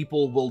 that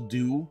people will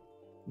do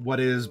what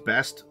is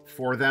best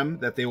for them,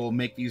 that they will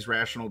make these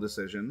rational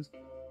decisions.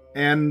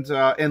 And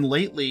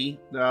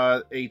lately,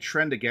 a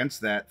trend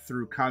against that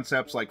through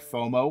concepts like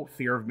FOMO,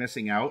 fear of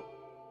missing out,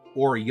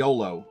 or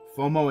YOLO.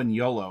 FOMO and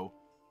YOLO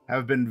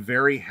have been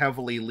very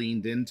heavily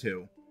leaned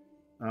into,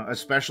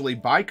 especially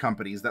by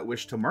companies that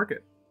wish to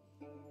market,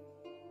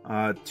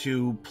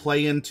 to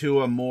play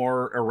into a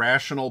more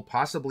irrational,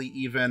 possibly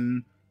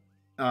even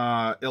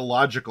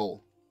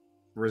illogical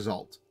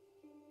result.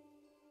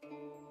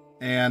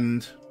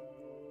 And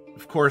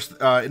of course,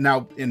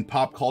 now in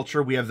pop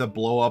culture, we have the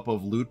blow up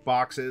of loot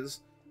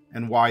boxes,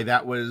 and why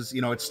that was,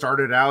 it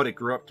started out, it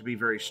grew up to be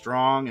very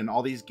strong, and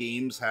all these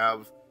games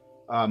have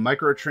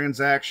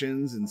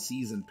microtransactions and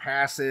season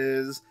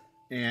passes,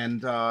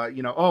 and,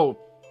 oh,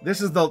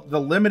 this is the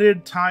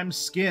limited time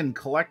skin,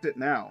 collect it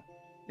now.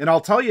 And I'll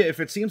tell you,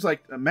 if it seems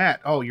like, Matt,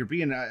 oh, you're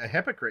being a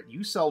hypocrite.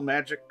 You sell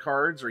magic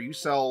cards, or you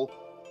sell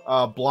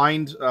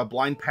blind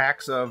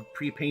packs of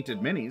pre-painted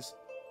minis.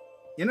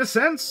 In a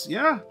sense,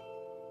 yeah.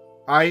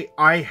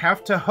 I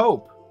have to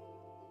hope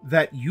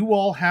that you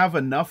all have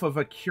enough of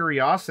a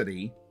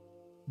curiosity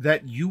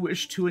that you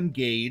wish to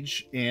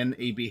engage in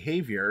a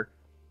behavior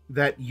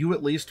that you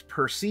at least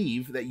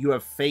perceive, that you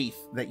have faith,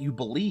 that you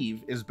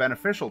believe is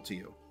beneficial to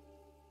you.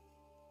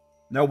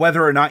 Now,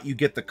 whether or not you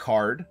get the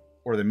card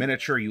or the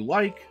miniature you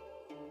like,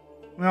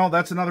 well,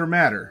 that's another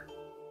matter.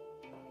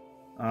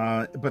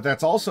 But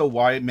that's also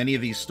why many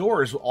of these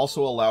stores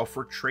also allow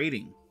for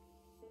trading.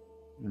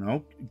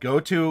 Go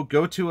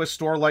to a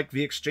store like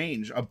The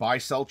Exchange, a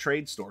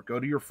buy-sell-trade store. Go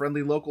to your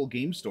friendly local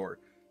game store.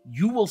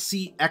 You will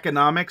see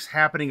economics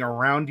happening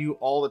around you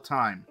all the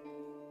time.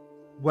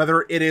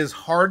 Whether it is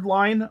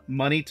hardline,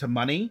 money to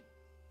money,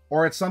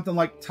 or it's something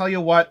like, tell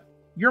you what,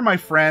 you're my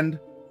friend,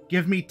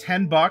 give me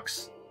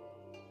 $10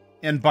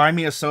 and buy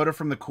me a soda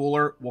from the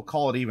cooler, we'll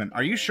call it even.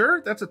 Are you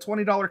sure? That's a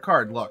 $20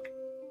 card. Look,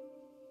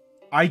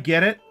 I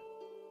get it.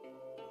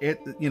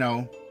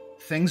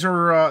 Things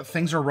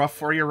are rough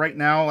for you right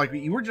now. Like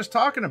you were just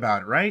talking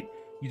about it, right?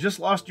 You just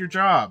lost your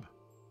job.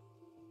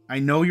 I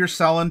know you're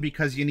selling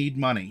because you need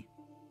money.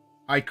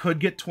 I could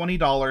get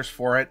 $20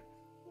 for it,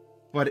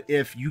 but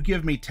if you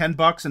give me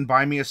 $10 and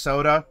buy me a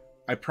soda,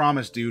 I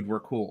promise, dude, we're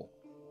cool.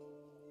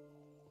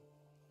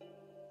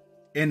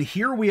 And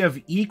here we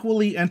have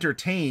equally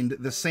entertained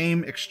the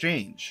same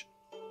exchange.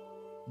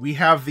 We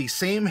have the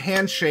same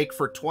handshake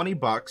for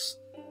 $20,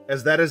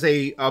 as that is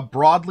a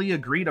broadly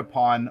agreed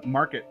upon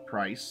market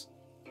price.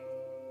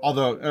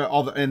 Although,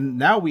 and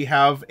now we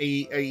have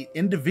a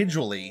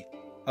individually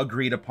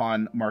agreed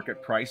upon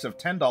market price of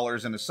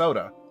 $10 in a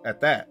soda at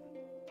that.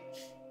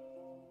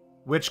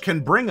 Which can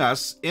bring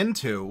us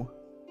into...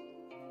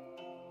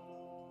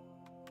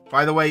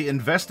 By the way,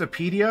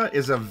 Investopedia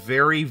is a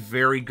very,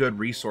 very good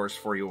resource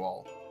for you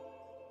all.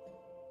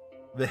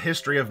 The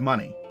history of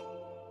money.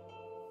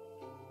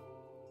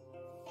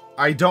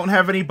 I don't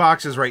have any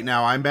boxes right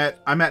now. I'm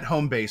at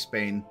home base,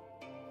 Bane.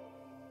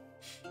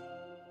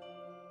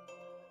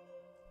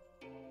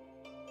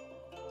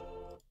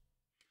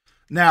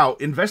 Now,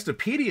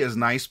 Investopedia is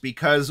nice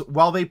because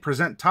while they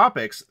present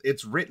topics,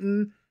 it's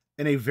written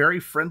in a very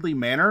friendly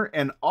manner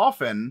and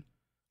often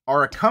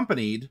are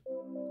accompanied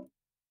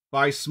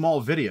by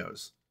small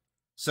videos.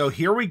 So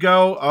here we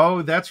go.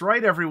 Oh, that's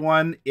right,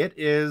 everyone. It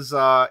is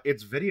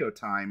it's video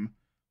time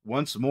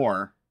once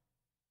more.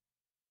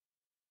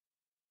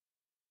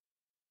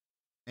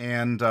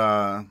 And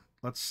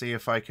let's see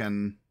if I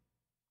can...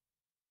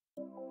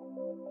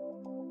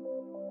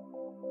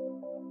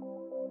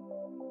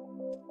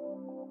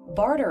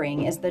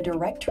 Bartering is the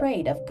direct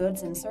trade of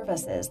goods and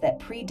services that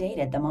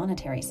predated the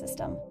monetary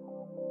system.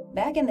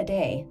 Back in the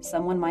day,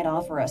 someone might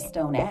offer a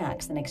stone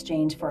axe in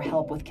exchange for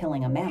help with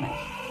killing a mammoth.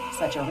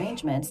 Such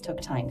arrangements took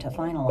time to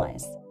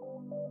finalize.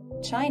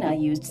 China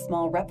used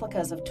small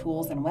replicas of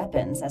tools and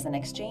weapons as an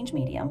exchange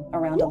medium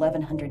around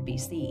 1100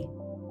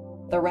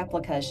 BC. The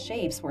replicas'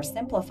 shapes were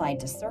simplified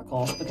to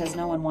circles because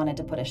no one wanted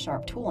to put a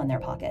sharp tool in their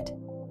pocket.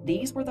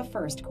 These were the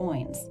first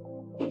coins.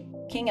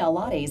 King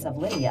Alaudes of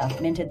Lydia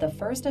minted the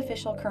first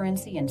official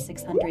currency in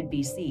 600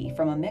 BC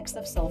from a mix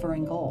of silver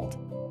and gold.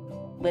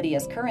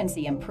 Lydia's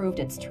currency improved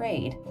its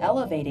trade,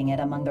 elevating it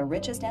among the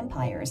richest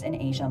empires in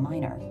Asia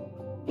Minor.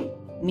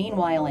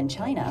 Meanwhile, in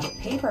China,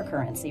 paper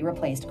currency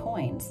replaced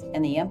coins,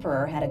 and the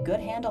emperor had a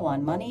good handle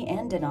on money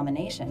and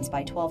denominations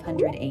by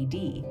 1200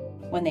 AD,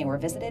 when they were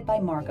visited by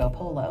Marco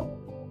Polo.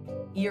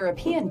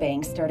 European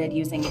banks started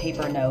using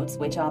paper notes,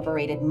 which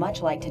operated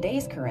much like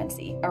today's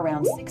currency,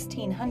 around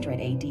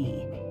 1600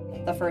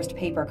 AD. The first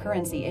paper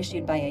currency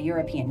issued by a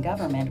European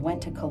government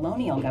went to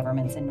colonial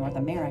governments in North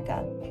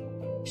America.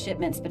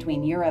 Shipments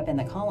between Europe and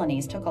the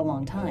colonies took a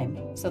long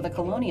time, so the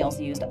colonials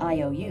used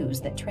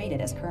IOUs that traded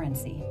as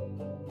currency.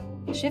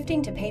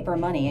 Shifting to paper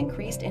money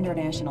increased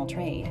international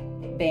trade.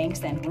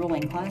 Banks and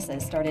ruling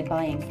classes started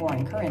buying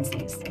foreign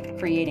currencies,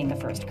 creating the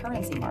first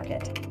currency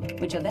market,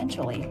 which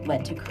eventually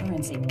led to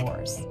currency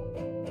wars.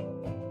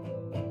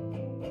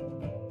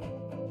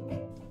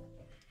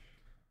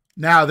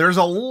 Now, there's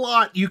a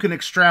lot you can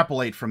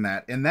extrapolate from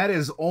that, and that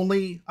is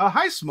only...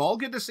 hi, Small.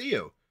 Good to see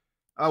you.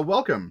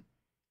 Welcome.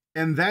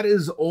 And that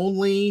is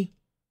only...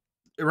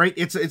 Right?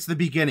 It's the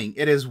beginning.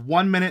 It is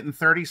 1 minute and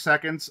 30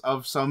 seconds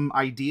of some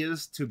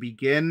ideas to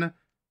begin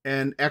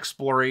an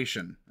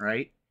exploration,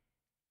 right?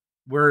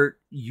 Where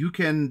you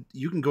can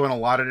go in a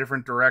lot of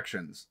different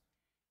directions.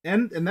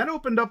 And that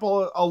opened up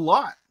a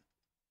lot.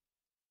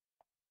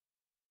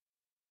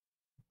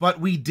 But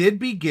we did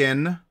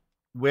begin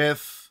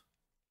with...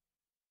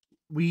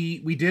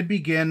 We did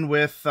begin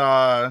with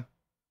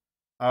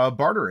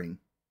bartering.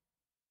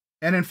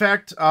 And in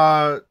fact,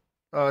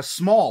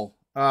 Small,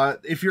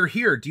 if you're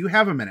here, do you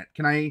have a minute?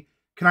 Can I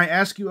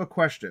ask you a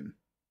question?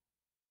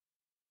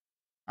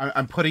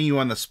 I'm putting you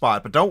on the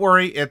spot, but don't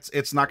worry,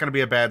 it's not going to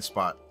be a bad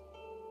spot.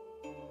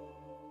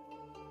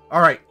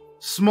 All right,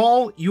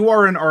 Small, you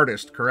are an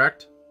artist,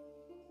 correct?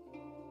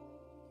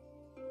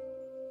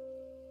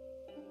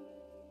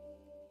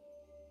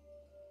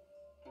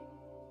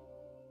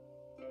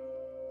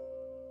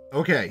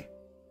 Okay.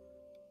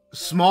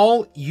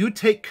 Small, you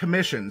take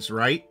commissions,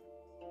 right?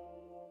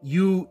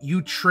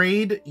 You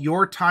trade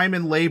your time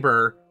and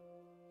labor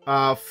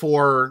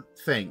for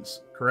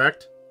things,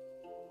 correct?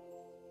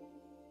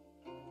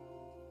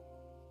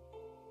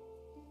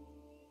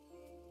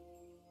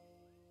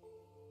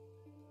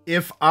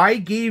 If I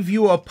gave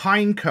you a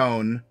pine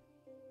cone,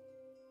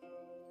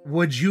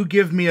 would you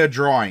give me a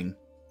drawing?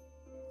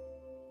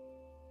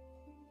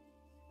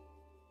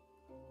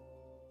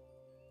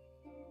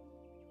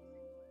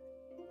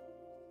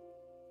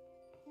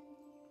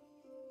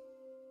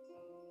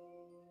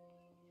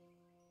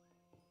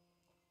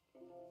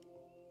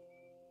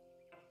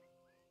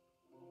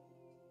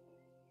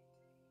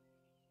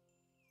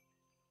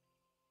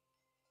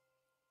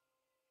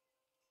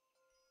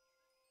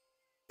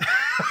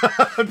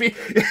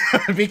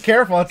 be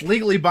careful, it's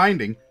legally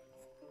binding.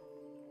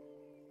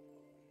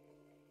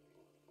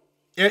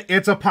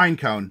 It's a pine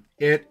cone.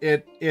 It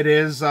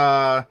is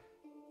here,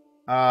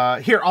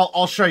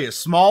 I'll show you.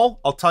 Small,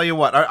 I'll tell you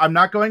what. I'm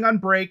not going on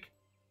break.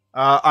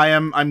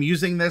 I'm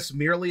using this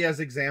merely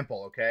as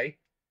example, okay?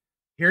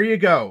 Here you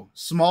go.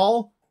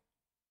 Small,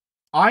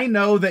 I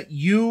know that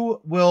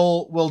you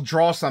will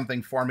draw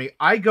something for me.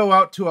 I go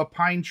out to a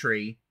pine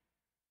tree,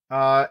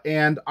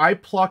 and I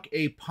pluck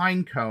a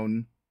pine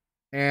cone,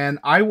 and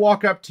I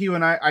walk up to you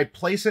and I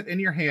place it in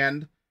your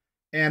hand,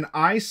 and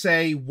I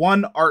say,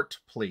 1 art,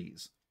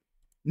 please.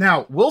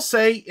 Now, we'll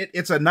say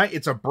it's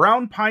a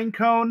brown pine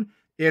cone.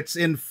 It's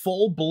in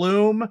full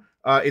bloom.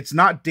 It's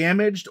not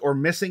damaged or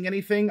missing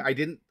anything. I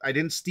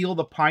didn't steal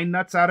the pine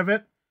nuts out of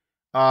it.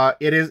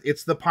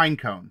 It's the pine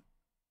cone.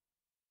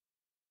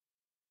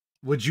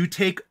 Would you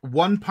take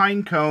 1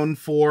 pine cone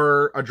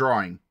for a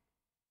drawing?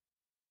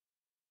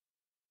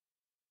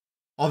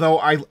 Although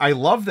I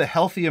love the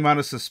healthy amount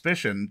of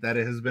suspicion that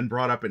it has been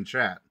brought up in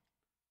chat.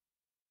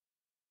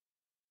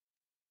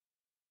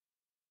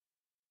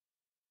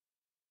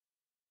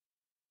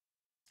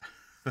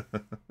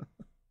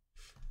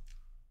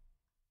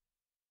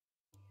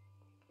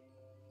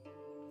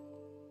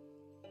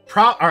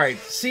 All right,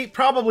 see,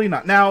 probably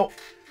not. Now,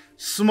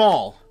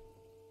 small.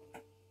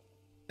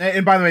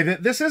 And by the way,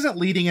 this isn't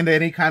leading into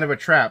any kind of a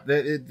trap.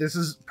 This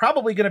is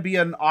probably going to be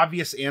an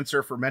obvious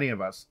answer for many of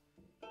us.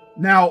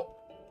 Now,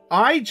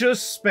 I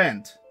just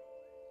spent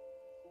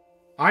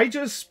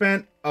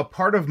a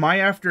part of my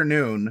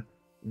afternoon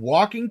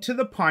walking to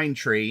the pine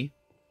tree,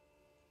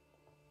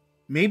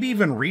 maybe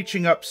even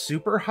reaching up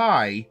super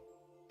high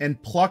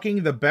and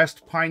plucking the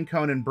best pine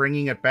cone and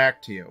bringing it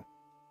back to you.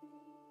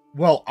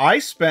 Well, I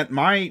spent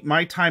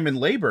my time and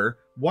labor.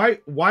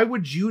 Why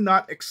would you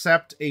not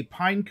accept a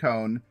pine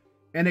cone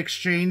in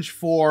exchange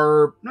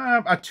for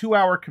a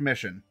 2-hour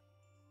commission?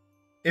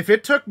 If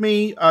it took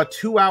me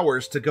 2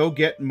 hours to go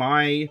get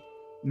my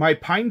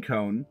pine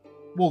cone,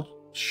 well,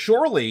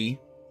 surely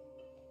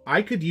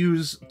I could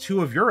use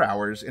 2 of your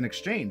hours in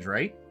exchange,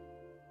 right?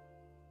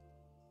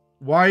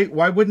 Why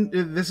wouldn't...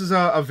 This is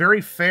a very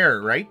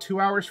fair, right?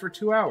 2 hours for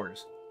 2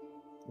 hours.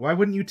 Why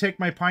wouldn't you take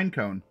my pine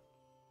cone?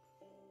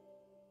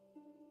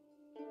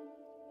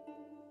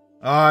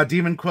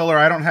 Demon Quiller,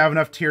 I don't have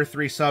enough tier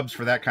 3 subs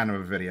for that kind of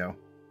a video.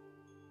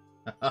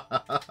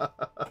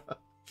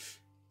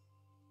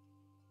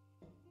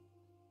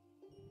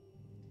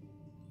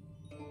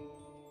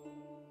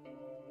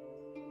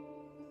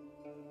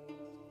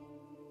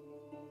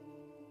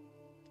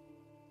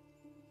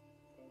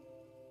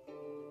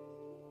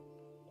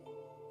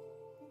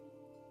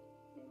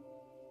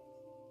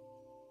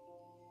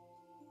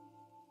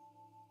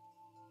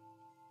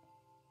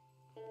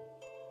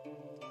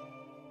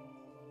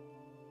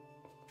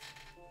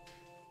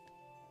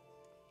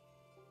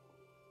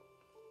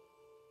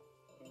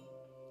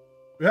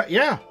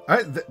 Yeah,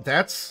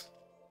 that's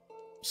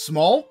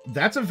small.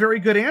 That's a very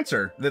good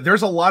answer.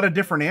 There's a lot of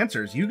different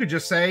answers. You could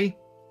just say,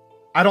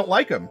 I don't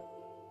like them,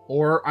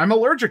 or I'm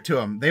allergic to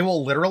them. They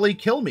will literally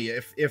kill me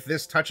if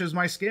this touches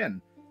my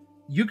skin.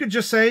 You could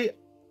just say,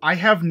 I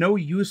have no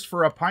use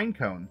for a pine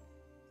cone.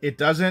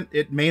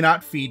 It may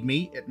not feed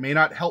me. It may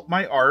not help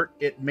my art.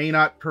 It may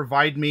not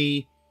provide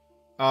me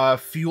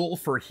fuel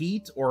for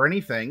heat or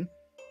anything.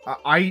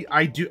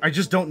 I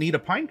just don't need a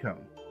pine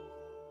cone.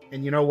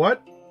 And you know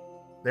what?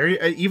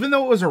 Even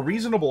though it was a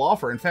reasonable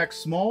offer, in fact,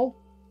 small,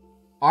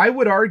 I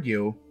would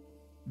argue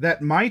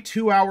that my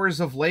 2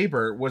 hours of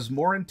labor was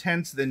more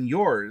intense than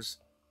yours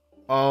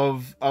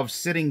of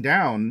sitting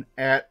down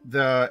at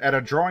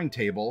a drawing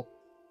table,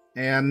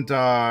 and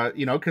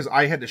because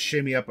I had to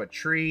shimmy up a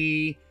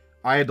tree,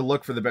 I had to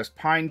look for the best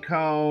pine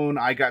cone,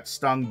 I got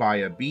stung by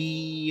a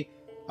bee,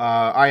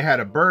 I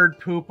had a bird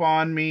poop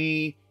on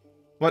me,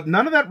 but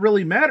none of that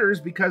really matters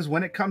because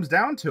when it comes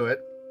down to it,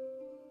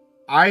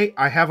 I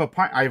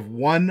have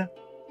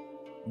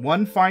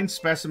one fine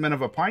specimen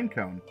of a pine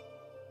cone,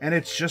 and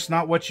it's just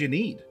not what you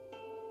need.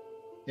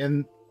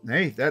 And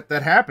hey, that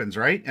happens,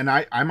 right? And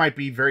I might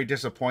be very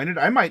disappointed.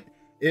 I might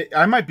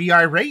be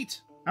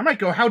irate. I might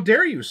go, how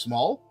dare you,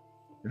 Small?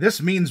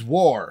 This means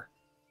war.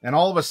 And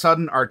all of a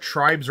sudden our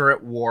tribes are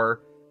at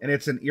war, and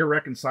it's an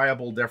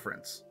irreconcilable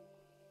difference.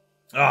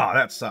 Ah,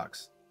 that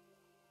sucks.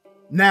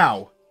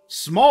 Now,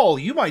 Small,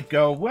 you might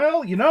go,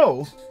 well,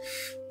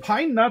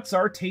 pine nuts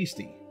are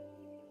tasty.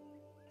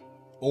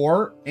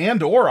 Or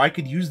I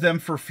could use them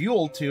for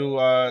fuel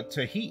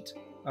to heat,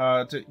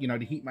 to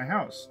heat my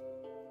house.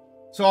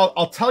 So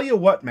I'll tell you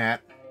what,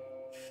 Matt.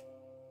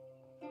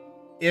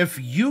 If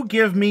you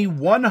give me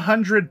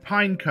 100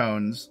 pine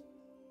cones,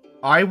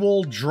 I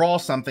will draw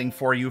something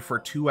for you for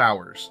 2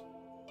 hours.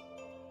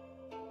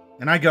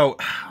 And I go,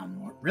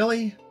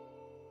 really?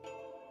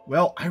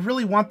 Well, I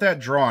really want that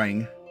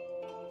drawing.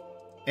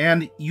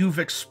 And you've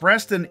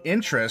expressed an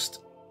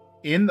interest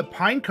in the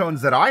pine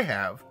cones that I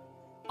have.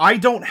 I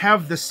don't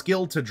have the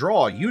skill to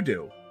draw, you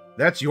do.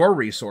 That's your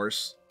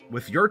resource,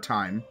 with your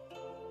time.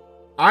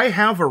 I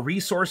have a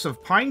resource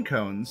of pine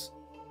cones,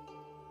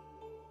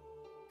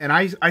 and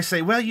I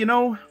say,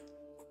 well,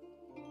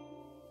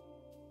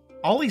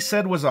 all he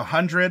said was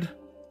 100.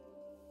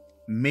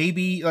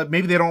 Maybe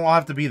they don't all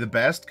have to be the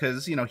best,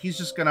 because,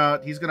 he's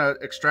gonna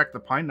extract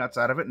the pine nuts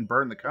out of it and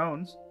burn the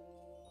cones.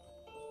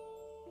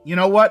 You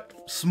know what,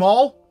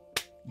 Small?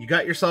 You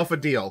got yourself a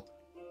deal.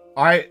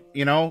 I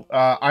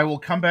will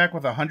come back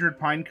with 100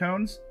 pine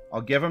cones,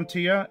 I'll give them to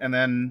you, and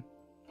then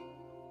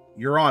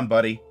you're on,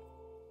 buddy.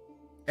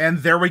 And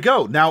there we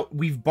go. Now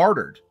we've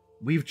bartered.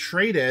 We've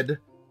traded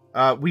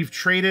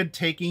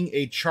taking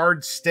a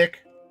charred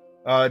stick,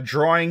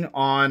 drawing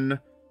on,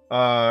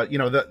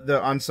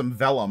 on some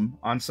vellum,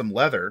 on some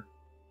leather,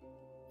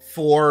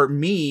 for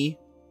me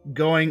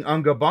going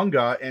unga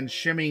bunga and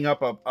shimmying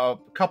up a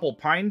couple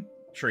pine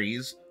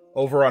trees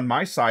over on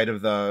my side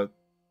of the,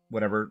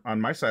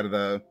 on my side of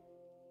the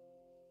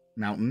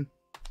mountain.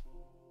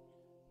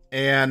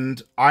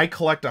 And I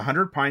collect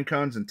 100 pine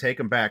cones and take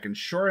them back. And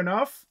sure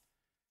enough,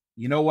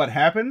 you know what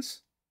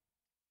happens?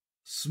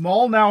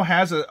 Small now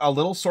has a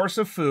little source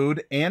of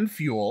food and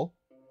fuel.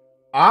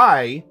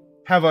 I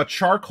have a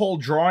charcoal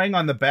drawing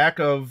on the back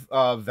of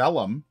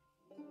vellum.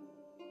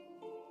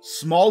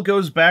 Small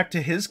goes back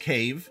to his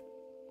cave.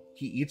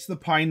 He eats the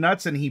pine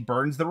nuts and he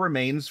burns the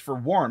remains for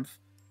warmth.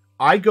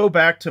 I go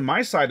back to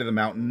my side of the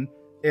mountain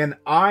and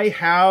I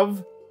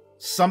have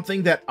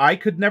something that I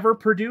could never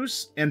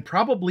produce and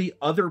probably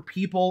other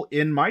people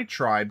in my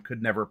tribe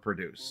could never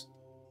produce.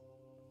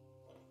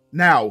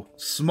 Now,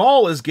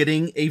 Small is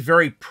getting a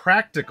very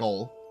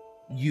practical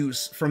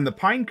use from the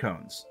pine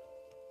cones.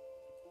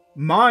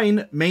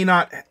 Mine may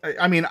not,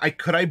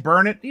 could I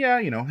burn it? Yeah,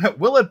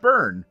 will it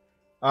burn?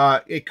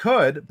 It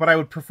could, but I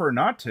would prefer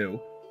not to.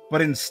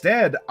 But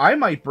instead, I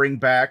might bring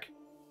back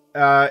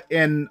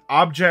an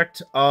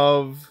object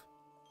of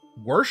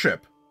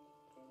worship.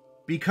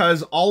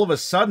 Because all of a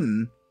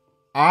sudden,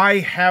 I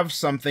have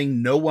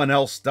something no one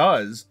else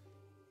does,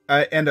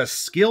 and a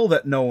skill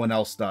that no one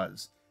else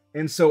does.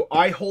 And so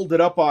I hold it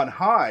up on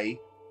high,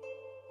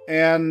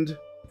 and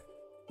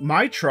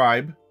my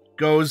tribe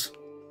goes,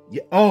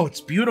 oh,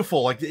 it's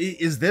beautiful. Like,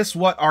 is this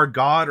what our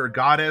god or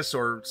goddess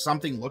or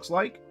something looks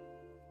like?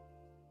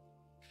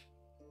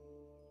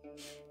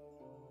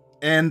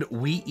 And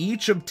we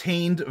each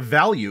obtained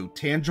value,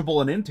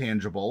 tangible and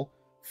intangible,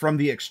 from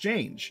the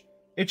exchange.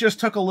 It just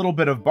took a little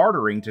bit of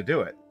bartering to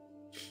do it.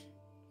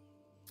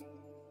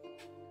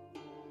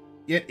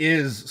 It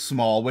is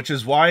small, which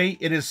is why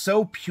it is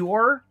so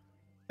pure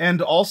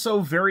and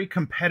also very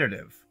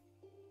competitive.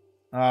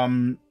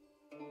 I'm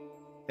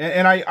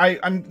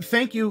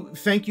thank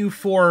you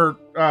for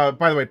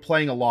by the way,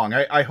 playing along.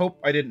 I hope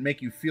I didn't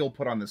make you feel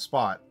put on the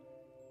spot.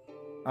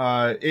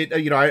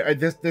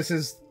 This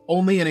is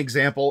only an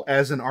example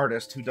as an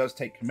artist who does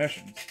take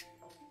commissions.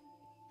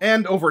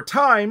 And over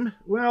time,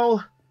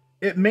 well,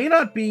 it may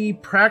not be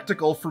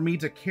practical for me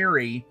to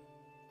carry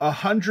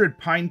 100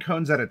 pine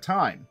cones at a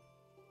time.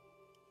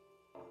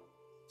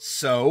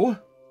 So,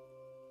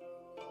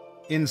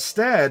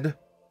 instead,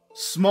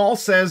 Small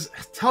says,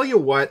 tell you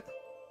what,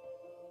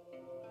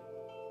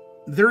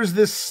 there's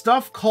this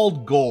stuff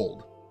called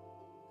gold.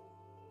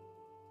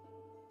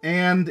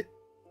 And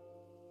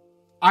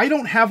I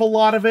don't have a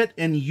lot of it,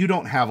 and you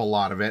don't have a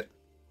lot of it.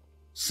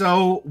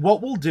 So,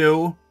 what we'll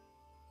do,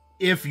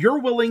 if you're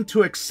willing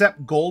to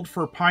accept gold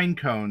for pine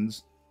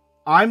cones,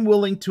 I'm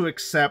willing to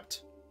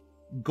accept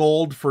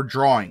gold for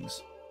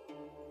drawings.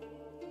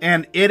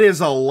 And it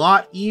is a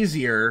lot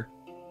easier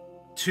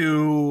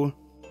to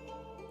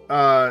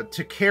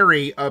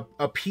carry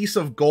a piece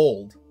of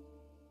gold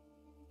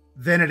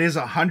than it is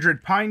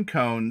 100 pine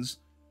cones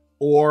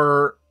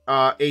or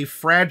a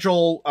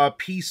fragile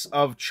piece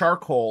of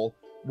charcoal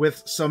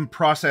with some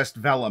processed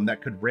vellum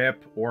that could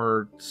rip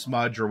or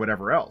smudge or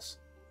whatever else.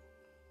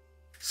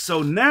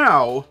 So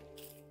now,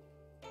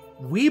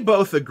 we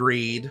both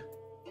agreed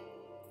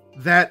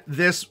that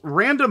this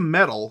random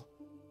metal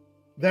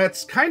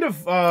that's kind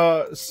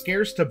of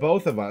scarce to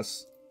both of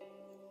us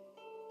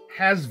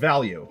has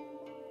value.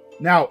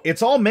 Now,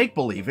 it's all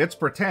make-believe, it's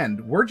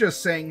pretend. We're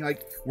just saying,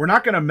 like, we're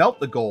not going to melt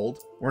the gold,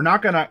 we're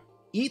not going to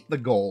eat the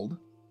gold.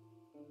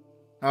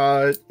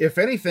 If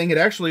anything, it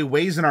actually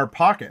weighs in our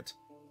pocket,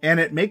 and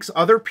it makes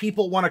other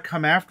people want to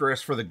come after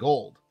us for the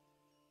gold.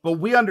 But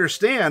we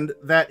understand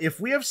that if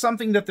we have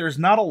something that there's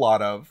not a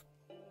lot of,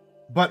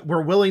 but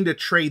we're willing to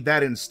trade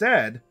that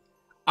instead,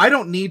 I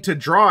don't need to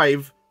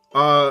drive,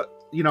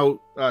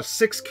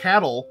 6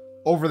 cattle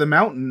over the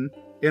mountain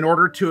in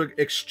order to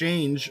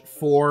exchange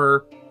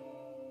for,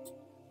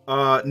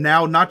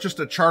 now not just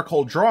a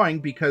charcoal drawing,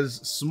 because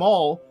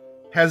Small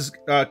has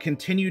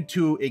continued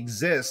to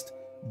exist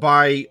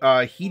by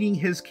heating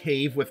his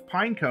cave with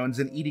pine cones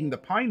and eating the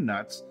pine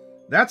nuts.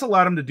 That's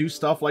allowed him to do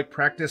stuff like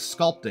practice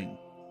sculpting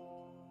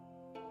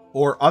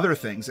or other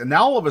things. And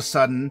now all of a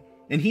sudden,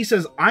 and he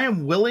says, I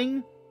am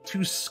willing to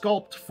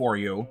sculpt for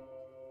you,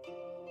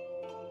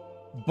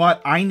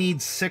 but I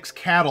need 6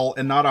 cattle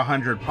and not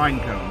 100 pine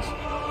cones.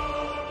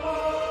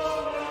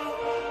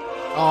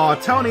 Aw,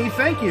 Tony,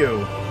 thank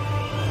you.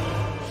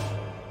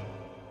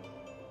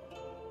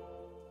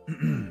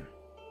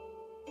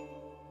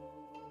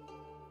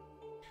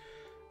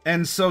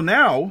 And so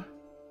now,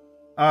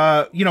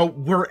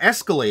 we're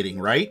escalating,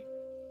 right?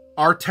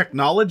 Our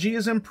technology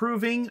is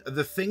improving,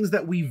 the things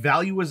that we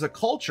value as a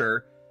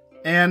culture,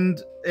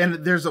 and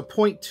there's a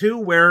point, too,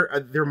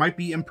 where there might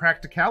be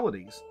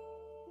impracticalities.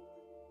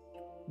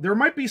 there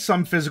might be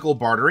some physical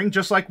bartering,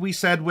 just like we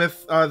said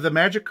with the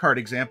Magic card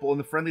example in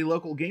the friendly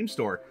local game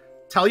store.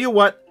 Tell you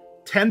what,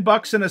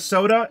 $10 in a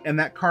soda, and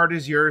that card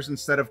is yours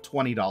instead of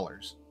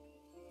 $20.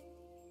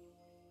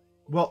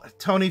 Well,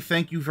 Tony,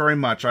 thank you very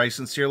much. I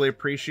sincerely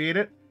appreciate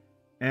it.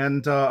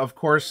 And, of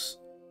course,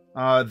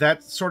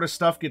 that sort of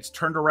stuff gets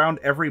turned around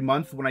every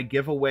month when I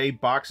give away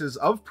boxes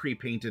of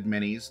pre-painted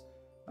minis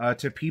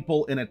to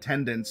people in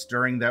attendance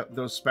during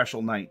those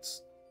special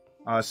nights.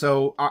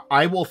 So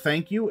I will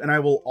thank you, and I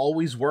will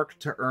always work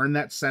to earn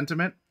that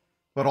sentiment.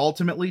 But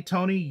ultimately,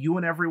 Tony, you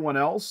and everyone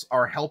else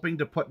are helping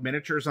to put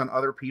miniatures on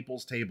other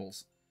people's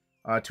tables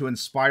to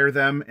inspire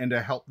them and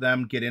to help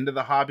them get into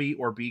the hobby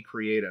or be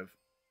creative.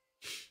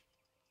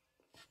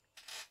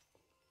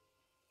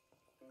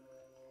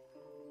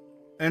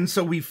 And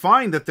so we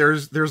find that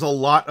there's a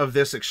lot of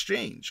this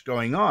exchange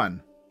going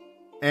on,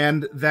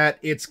 and that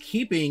it's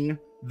keeping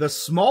the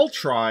small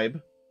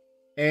tribe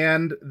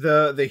and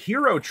the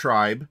hero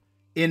tribe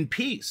in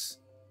peace,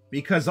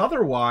 because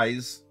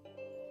otherwise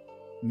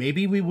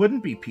maybe we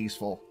wouldn't be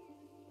peaceful.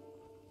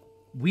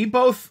 We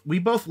both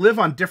live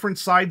on different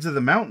sides of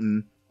the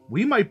mountain.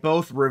 We might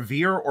both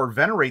revere or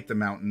venerate the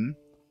mountain,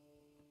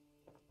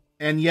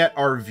 and yet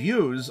our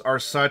views are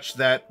such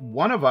that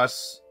one of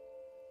us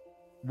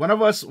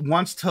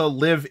wants to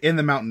live in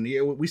the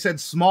mountain. We said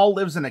Small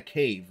lives in a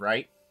cave,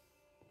 right?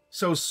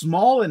 So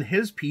Small and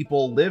his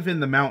people live in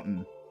the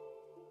mountain,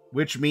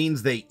 which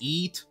means they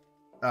eat,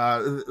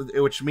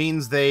 which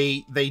means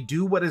they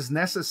do what is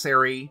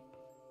necessary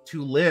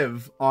to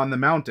live on the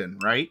mountain,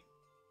 right?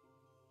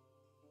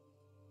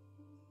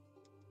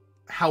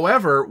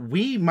 However,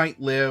 we might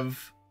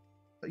live,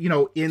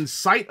 in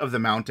sight of the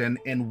mountain,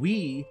 and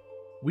we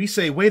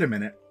say, wait a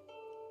minute,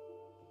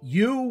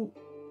 you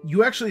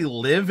actually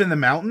live in the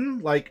mountain?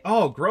 Like,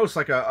 oh, gross,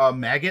 like a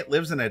maggot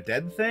lives in a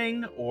dead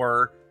thing?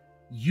 Or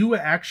you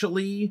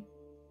actually,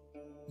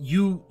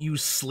 you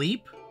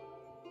sleep?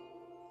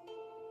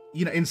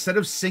 Instead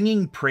of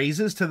singing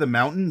praises to the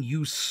mountain,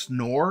 you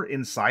snore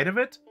inside of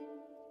it?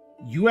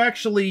 You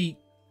actually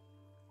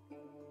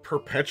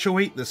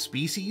perpetuate the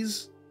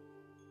species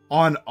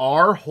on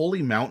our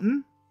holy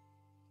mountain?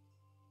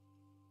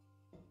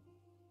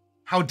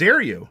 How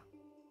dare you?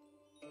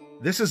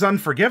 This is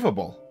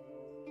unforgivable.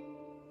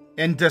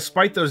 And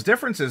despite those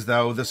differences,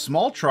 though, the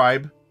small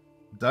tribe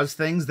does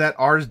things that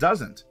ours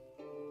doesn't.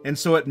 And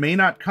so it may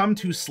not come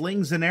to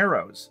slings and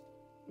arrows.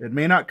 It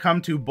may not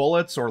come to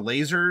bullets or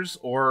lasers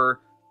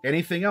or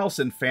anything else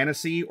in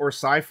fantasy or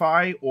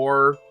sci-fi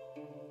or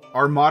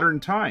our modern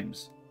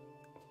times.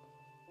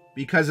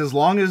 Because as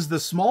long as the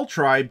small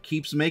tribe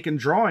keeps making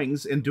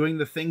drawings and doing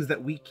the things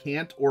that we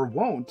can't or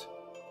won't,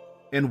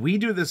 and we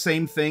do the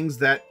same things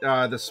that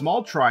the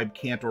small tribe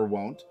can't or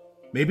won't,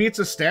 maybe it's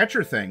a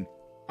stature thing.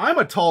 I'm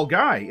a tall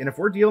guy, and if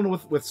we're dealing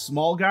with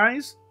small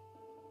guys,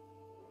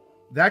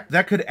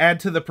 that could add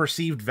to the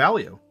perceived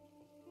value.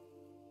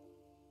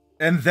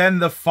 And then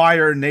the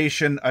Fire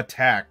Nation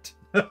attacked.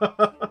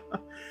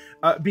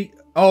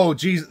 Oh,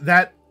 geez,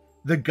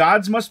 the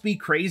gods must be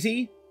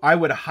crazy. I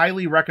would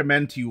highly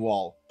recommend to you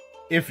all,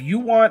 if you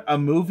want a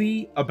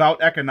movie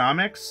about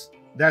economics,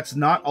 that's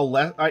not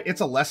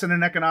it's a lesson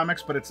in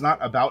economics, but it's not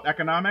about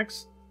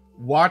economics,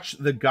 watch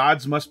The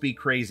Gods Must Be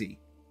Crazy.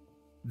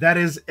 That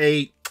is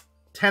a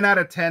 10 out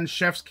of 10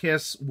 chef's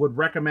kiss, would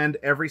recommend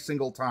every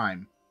single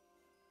time.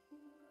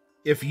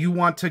 If you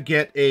want to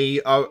get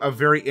a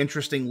very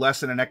interesting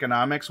lesson in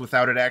economics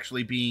without it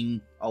actually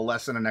being a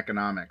lesson in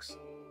economics.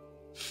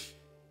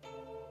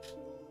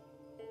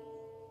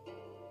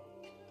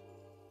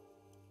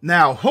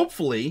 Now,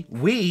 hopefully,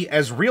 we,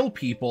 as real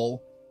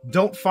people,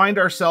 don't find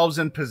ourselves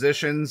in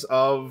positions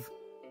of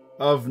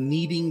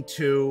needing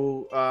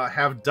to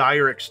have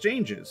dire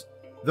exchanges.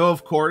 Though,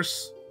 of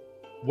course,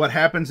 what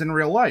happens in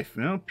real life?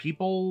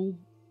 People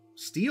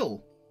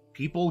steal.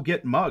 People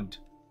get mugged.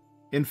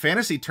 In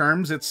fantasy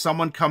terms, it's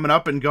someone coming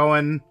up and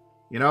going,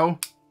 your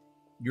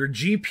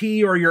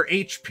GP or your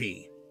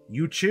HP.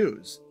 You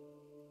choose.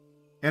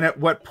 And at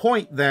what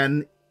point,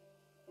 then,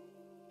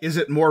 is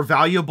it more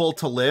valuable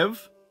to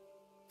live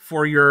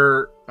for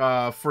your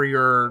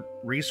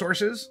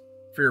resources,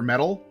 for your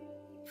metal,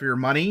 for your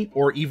money,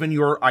 or even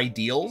your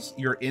ideals,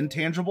 your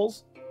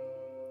intangibles?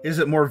 Is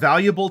it more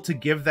valuable to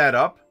give that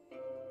up?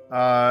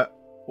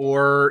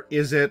 Or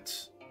is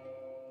it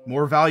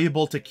more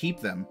valuable to keep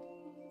them?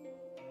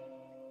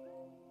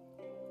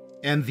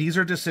 And these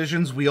are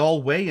decisions we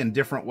all weigh in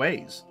different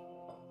ways.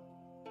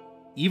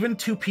 Even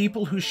two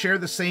people who share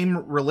the same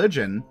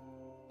religion,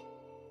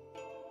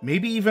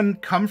 maybe even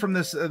come from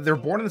they're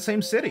born in the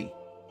same city.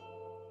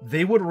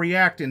 They would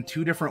react in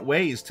two different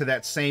ways to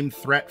that same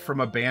threat from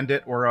a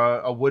bandit or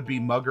a would-be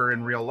mugger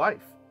in real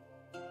life.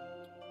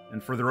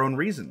 And for their own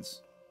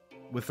reasons,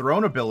 with their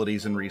own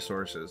abilities and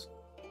resources.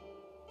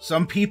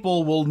 Some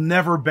people will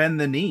never bend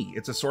the knee.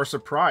 It's a source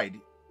of pride.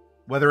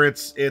 Whether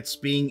it's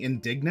being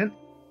indignant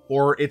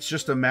or it's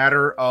just a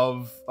matter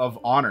of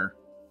honor.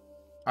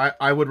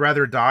 I would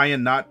rather die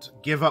and not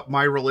give up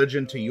my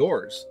religion to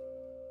yours.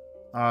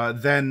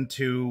 than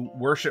to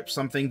worship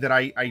something that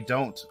I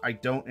don't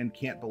and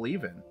can't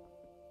believe in.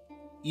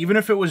 Even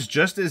if it was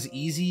just as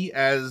easy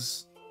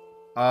as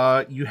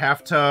you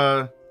have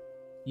to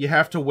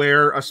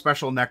wear a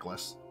special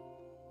necklace.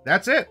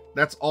 That's it.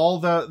 That's all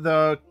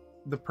the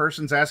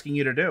person's asking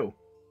you to do.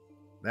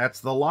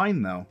 That's the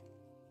line, though.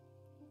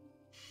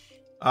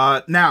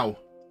 Now,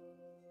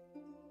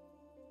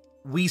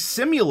 we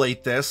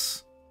simulate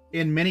this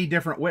in many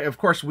different ways. Of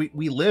course,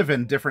 we live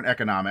in different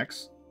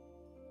economics.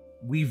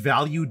 We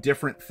value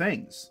different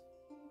things.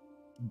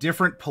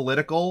 Different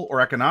political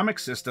or economic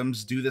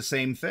systems do the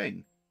same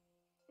thing,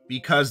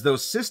 because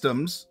those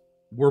systems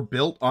were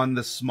built on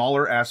the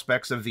smaller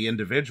aspects of the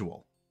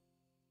individual.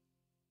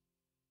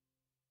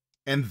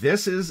 And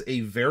this is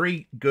a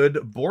very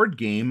good board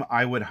game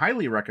I would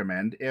highly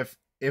recommend. If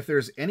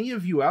there's any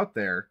of you out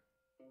there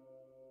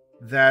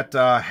that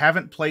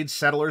haven't played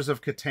Settlers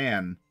of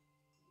Catan,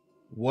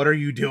 what are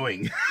you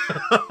doing?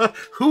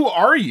 Who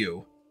are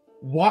you?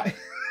 Why?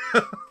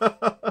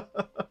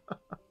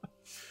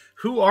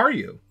 Who are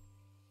you?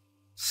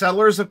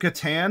 Settlers of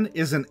Catan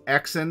is an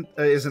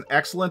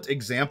excellent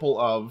example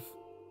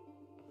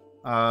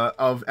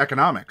of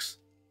economics,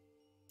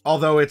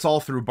 although it's all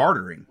through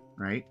bartering,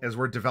 right? As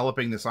we're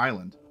developing this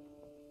island.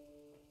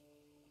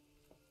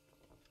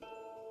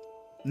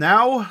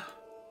 Now,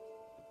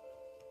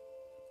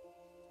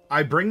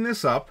 I bring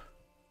this up.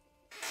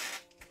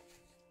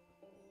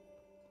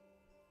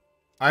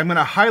 I'm going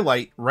to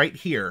highlight right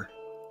here,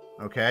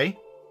 okay?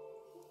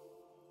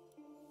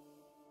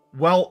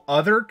 Well,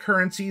 other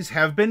currencies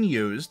have been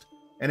used,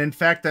 and in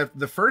fact,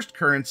 the first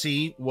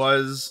currency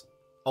was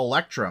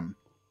Electrum,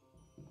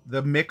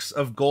 the mix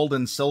of gold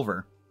and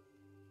silver.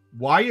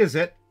 Why is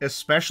it,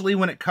 especially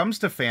when it comes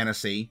to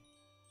fantasy,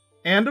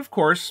 and of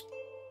course,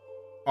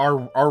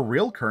 our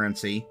real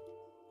currency,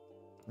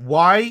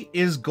 why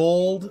is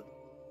gold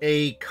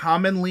a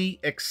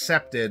commonly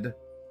accepted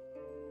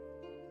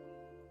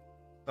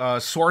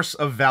source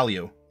of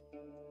value?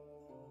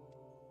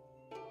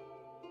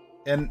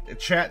 And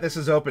chat, this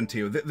is open to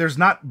you. There's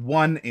not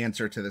one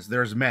answer to this.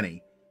 There's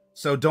many.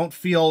 So don't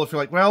feel, if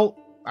you're like, well,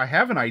 I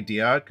have an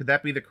idea, could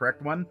that be the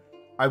correct one?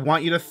 I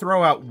want you to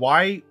throw out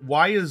why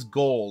is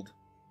gold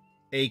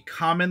a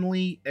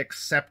commonly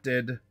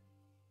accepted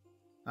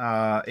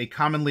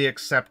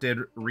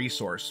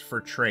resource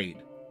for trade?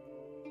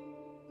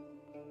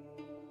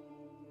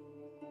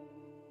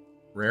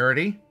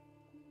 Rarity,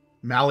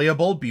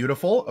 malleable,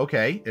 beautiful.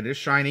 Okay, it is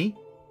shiny,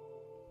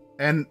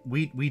 and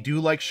we do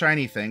like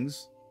shiny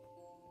things.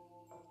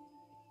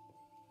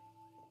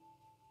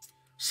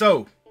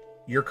 So,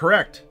 you're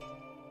correct.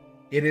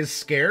 It is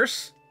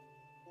scarce,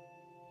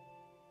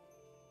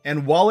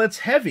 and while it's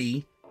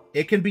heavy,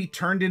 it can be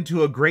turned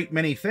into a great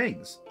many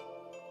things,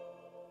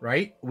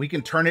 right? We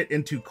can turn it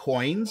into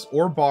coins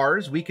or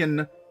bars. We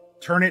can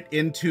turn it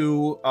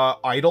into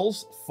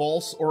idols,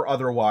 false or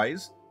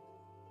otherwise.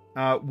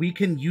 We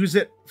can use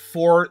it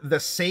for the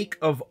sake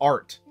of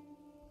art.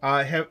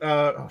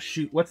 Oh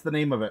shoot, what's the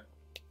name of it?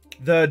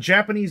 The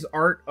Japanese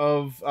art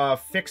of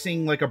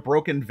fixing like a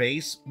broken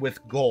vase with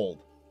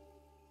gold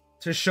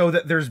to show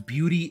that there's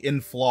beauty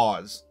in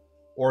flaws,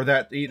 or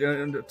that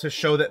to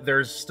show that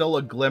there's still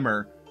a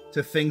glimmer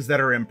to things that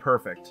are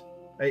imperfect.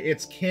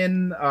 It's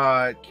kin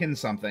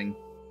something.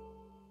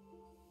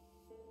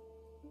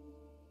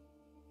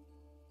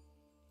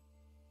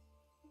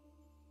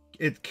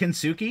 It's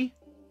kintsugi?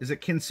 Is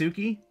it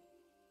kintsugi?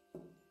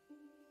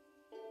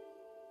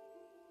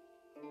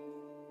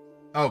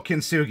 Oh,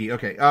 kintsugi.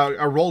 Okay.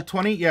 A roll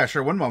 20? Yeah,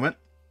 sure. One moment.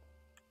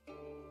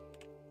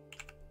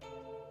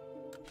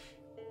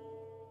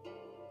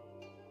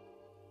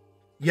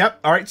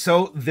 Yep. All right.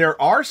 So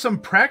there are some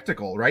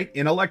practical, right?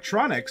 In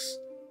electronics,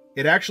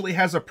 it actually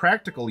has a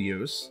practical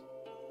use.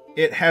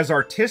 It has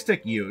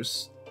artistic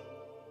use.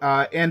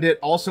 And it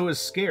also is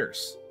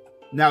scarce.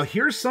 Now,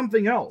 here's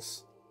something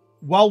else.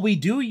 While we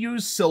do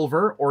use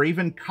silver or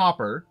even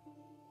copper,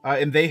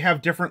 and they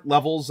have different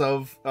levels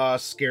of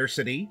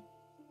scarcity,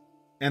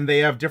 and they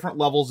have different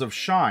levels of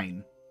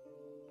shine,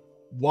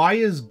 why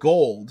is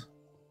gold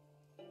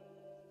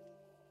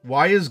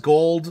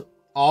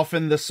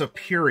often the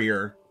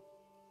superior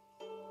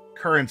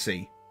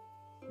currency?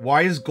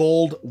 Why is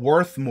gold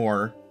worth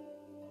more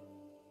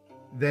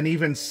than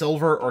even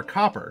silver or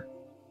copper?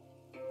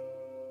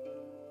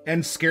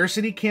 And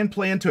scarcity can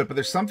play into it, but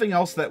there's something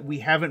else that we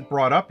haven't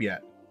brought up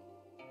yet.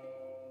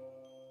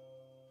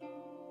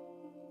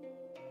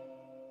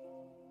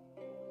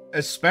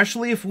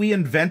 Especially if we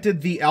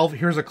invented the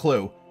here's a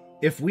clue.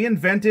 If we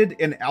invented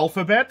an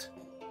alphabet,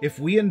 if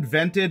we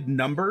invented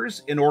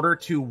numbers in order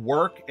to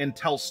work and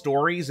tell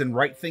stories and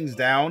write things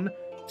down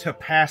to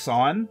pass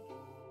on,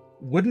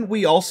 wouldn't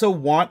we also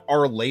want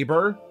our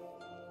labor,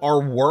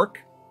 our work,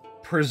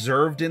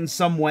 preserved in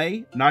some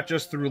way, not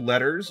just through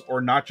letters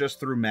or not just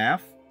through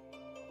math?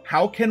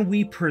 How can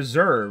we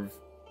preserve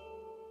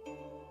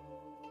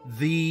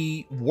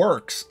the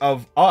works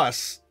of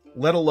us,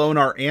 let alone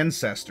our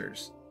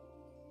ancestors,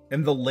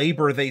 and the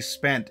labor they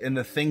spent and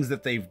the things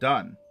that they've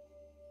done?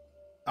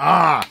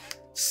 Ah,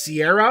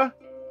 Sierra?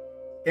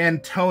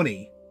 And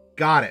Tony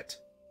got it.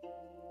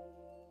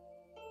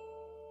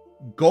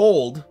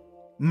 Gold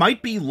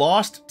might be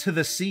lost to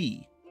the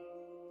sea.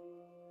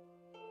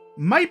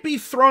 Might be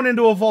thrown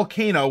into a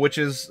volcano, which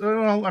is,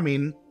 well, I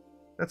mean,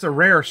 that's a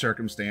rare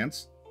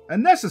circumstance. A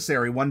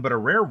necessary one, but a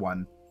rare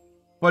one.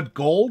 But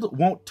gold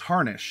won't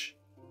tarnish.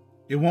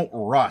 It won't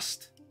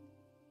rust.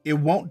 It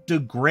won't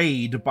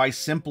degrade by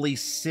simply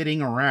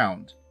sitting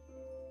around,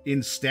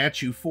 in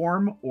statue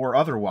form or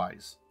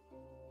otherwise.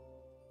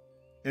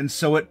 And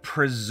so it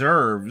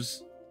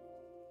preserves,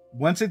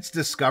 once it's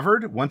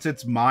discovered, once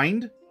it's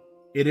mined,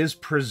 it is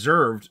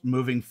preserved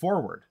moving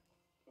forward.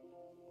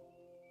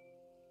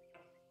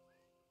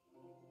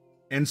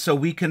 And so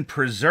we can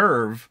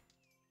preserve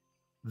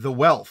the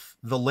wealth,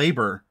 the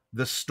labor,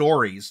 the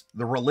stories,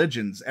 the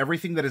religions,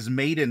 everything that is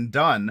made and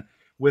done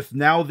with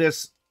now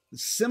this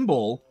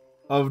symbol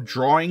of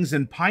drawings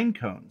and pine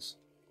cones.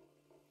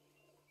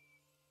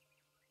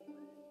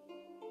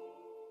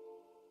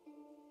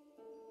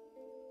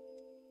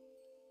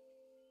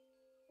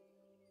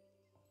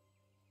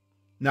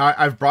 Now,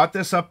 I've brought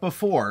this up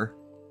before,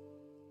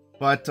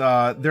 but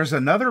there's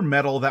another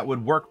metal that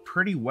would work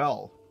pretty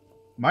well.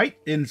 Might,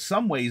 in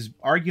some ways,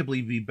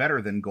 arguably be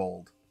better than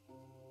gold.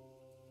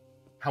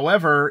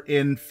 However,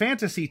 in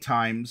fantasy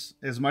times,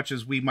 as much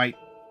as we might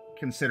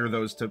consider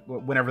those to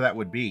whenever that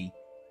would be,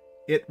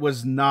 it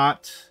was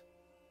not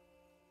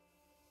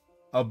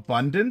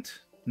abundant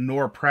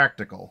nor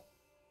practical.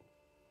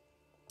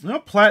 No,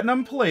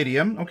 platinum,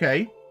 palladium,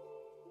 okay.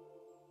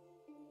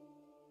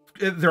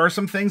 There are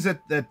some things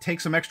that take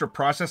some extra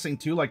processing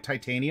too, like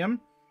titanium.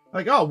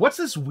 Like, oh, what's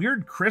this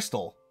weird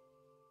crystal?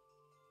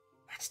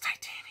 That's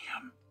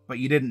titanium. But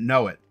you didn't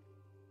know it.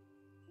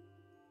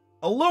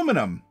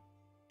 Aluminum.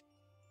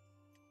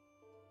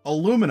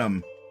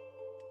 Aluminum.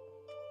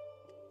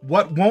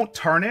 What won't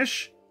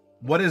tarnish?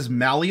 What is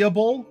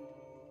malleable?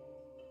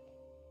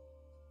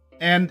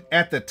 And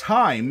at the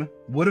time,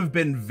 would have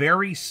been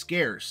very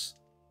scarce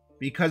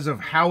because of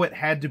how it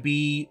had to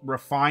be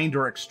refined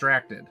or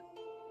extracted.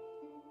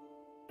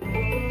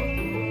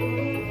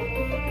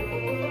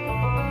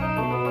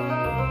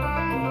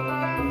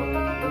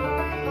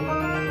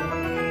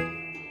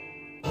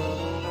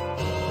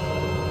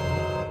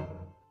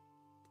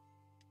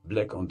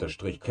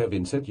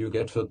 Black_Kevin said you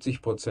get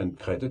 40%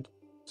 credit,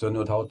 so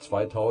not out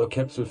 2 tower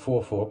capsule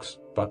for folks,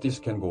 but this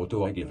can go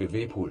to a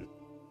giveaway pool.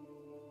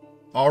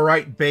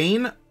 Alright,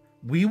 Bane,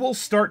 we will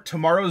start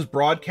tomorrow's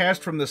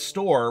broadcast from the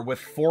store with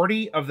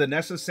 40 of the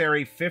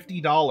necessary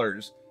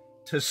 $50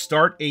 to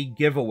start a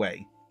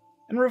giveaway.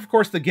 And of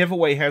course, the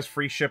giveaway has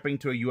free shipping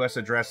to a US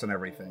address and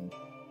everything.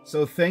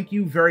 So thank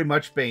you very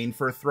much, Bane,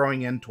 for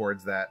throwing in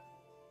towards that.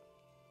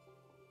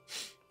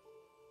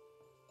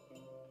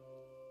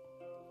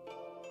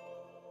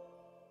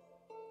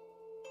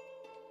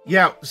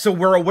 Yeah, so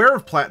we're aware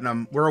of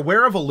platinum, we're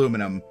aware of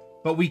aluminum,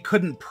 but we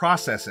couldn't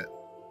process it.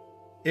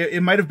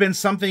 It might have been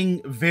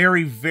something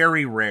very,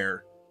 very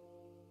rare.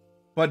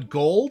 But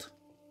gold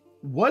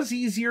was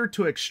easier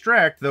to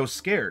extract, though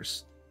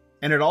scarce.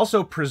 And it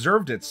also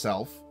preserved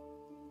itself.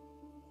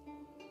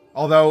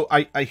 Although,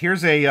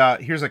 here's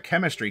a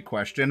chemistry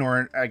question,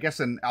 or I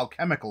guess an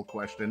alchemical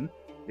question,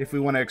 if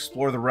we want to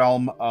explore the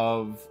realm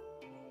of...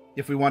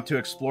 If we want to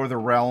explore the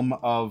realm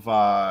of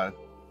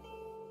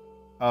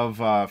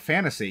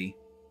fantasy,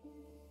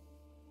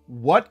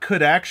 what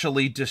could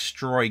actually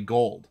destroy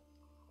gold?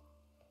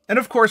 And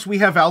of course, we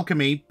have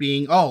alchemy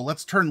being, oh,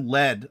 let's turn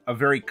lead, a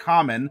very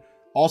common,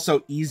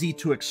 also easy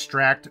to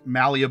extract,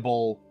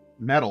 malleable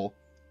metal.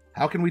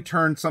 How can we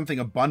turn something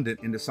abundant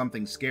into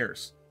something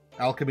scarce?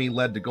 Alchemy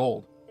led to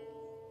gold.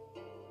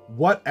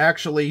 What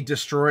actually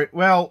destroyed...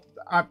 Well,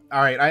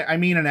 alright, I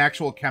mean an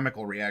actual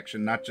chemical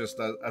reaction, not just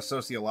a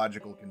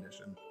sociological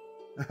condition.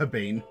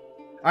 Bane.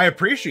 I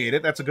appreciate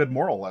it, that's a good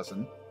moral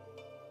lesson.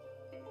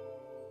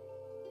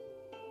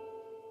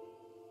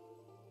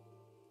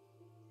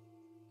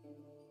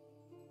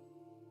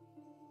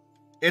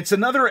 It's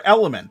another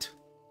element.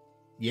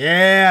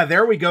 Yeah,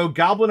 there we go.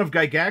 Goblin of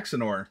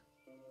Gygaxanor.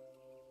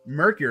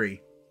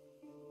 Mercury.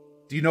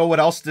 Do you know what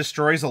else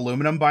destroys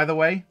aluminum, by the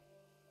way?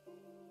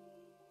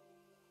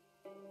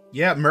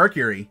 Yeah,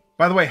 mercury.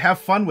 By the way, have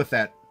fun with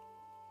that.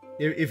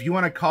 If you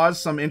want to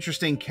cause some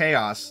interesting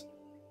chaos,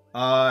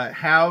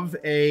 have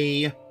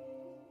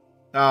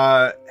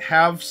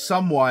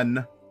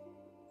someone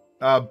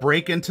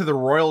break into the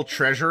royal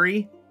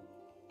treasury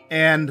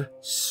and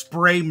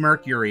spray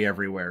mercury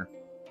everywhere.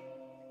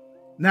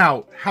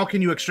 Now, how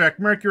can you extract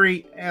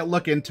mercury?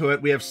 Look into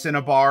it. We have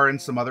cinnabar and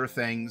some other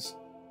things.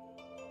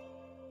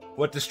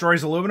 What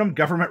destroys aluminum?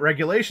 Government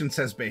regulation,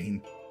 says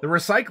Bane. The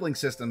recycling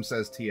system,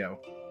 says Tio.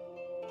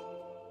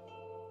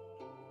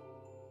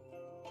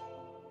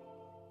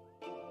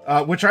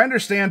 Which I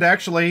understand,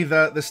 actually,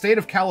 the state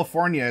of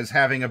California is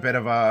having a bit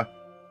of a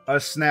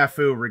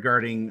snafu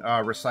regarding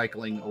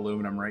recycling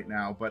aluminum right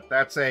now. But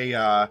that's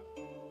a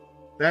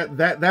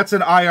that's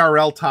an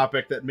IRL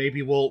topic that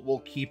maybe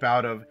we'll keep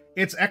out of.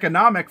 It's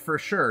economic for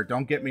sure,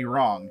 don't get me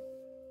wrong.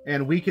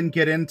 And we can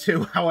get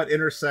into how it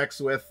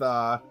intersects with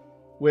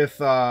with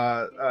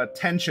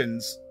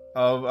tensions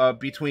of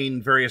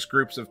between various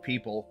groups of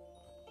people.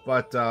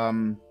 But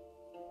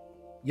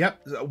yep,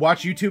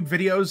 watch YouTube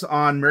videos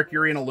on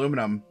mercury and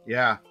aluminum.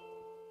 Yeah.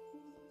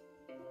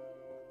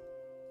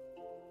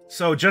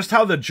 So just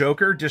how the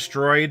Joker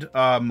destroyed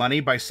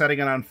money by setting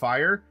it on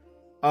fire,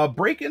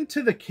 break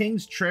into the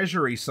king's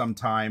treasury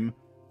sometime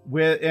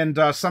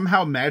and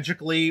somehow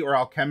magically or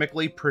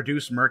alchemically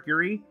produce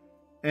mercury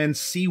and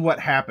see what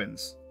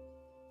happens.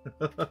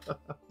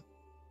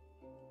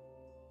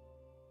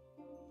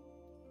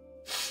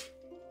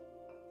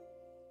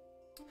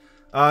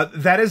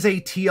 That is a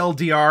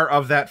TLDR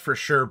of that for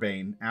sure,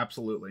 Bane.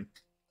 Absolutely.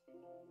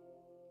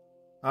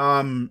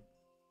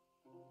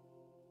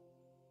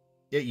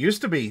 It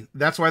used to be.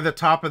 That's why the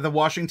top of the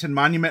Washington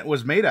Monument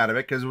was made out of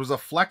it, because it was a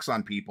flex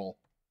on people.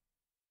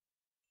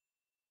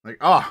 Like,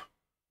 oh,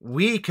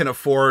 we can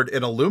afford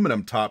an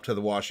aluminum top to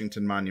the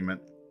Washington Monument.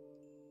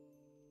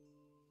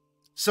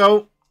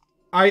 So,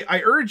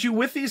 I urge you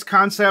with these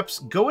concepts,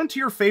 go into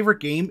your favorite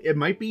game. It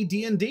might be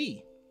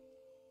D&D.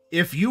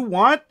 If you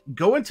want,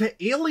 go into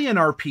Alien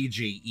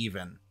RPG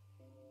even.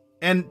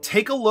 And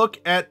take a look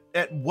at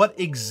what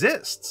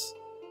exists.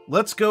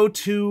 Let's go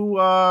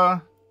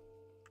to...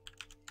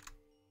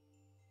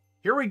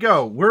 Here we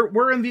go.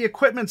 We're in the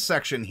equipment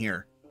section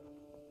here.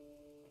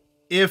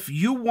 If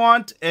you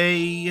want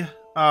a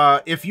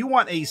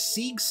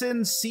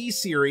Seegson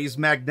C-Series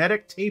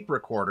magnetic tape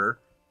recorder,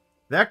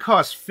 that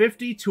costs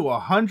 $50 to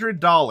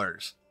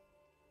 $100,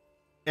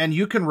 and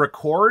you can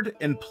record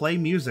and play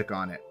music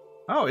on it.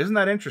 Oh, isn't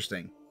that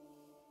interesting?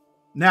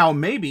 Now,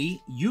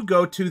 maybe you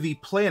go to the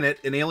planet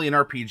in Alien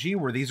RPG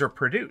where these are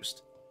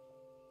produced.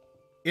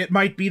 It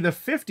might be the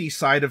 50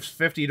 side of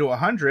 50 to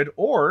 100,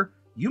 or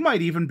you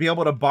might even be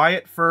able to buy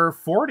it for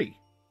 40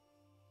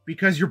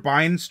 because you're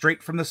buying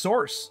straight from the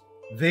source.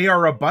 They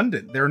are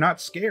abundant. They're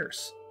not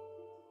scarce.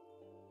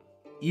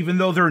 Even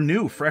though they're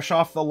new, fresh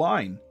off the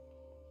line.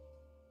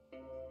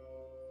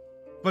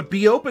 But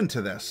be open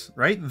to this,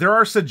 right? There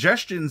are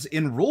suggestions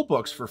in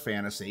rulebooks for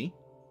fantasy.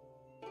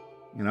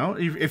 You know,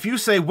 if you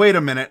say, wait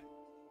a minute,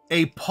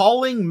 a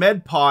Pauling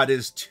MedPod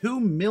is $2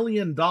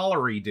 million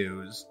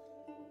dues.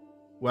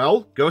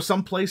 Well, go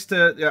someplace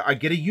to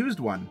get a used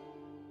one.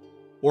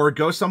 Or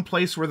go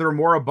someplace where they're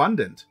more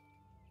abundant.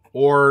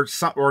 Or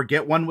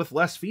get one with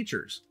less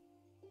features.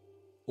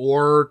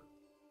 Or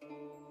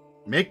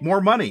make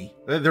more money.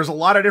 There's a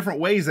lot of different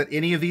ways that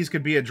any of these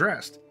could be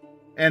addressed.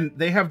 And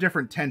they have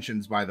different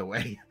tensions, by the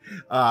way,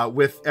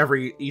 with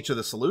each of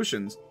the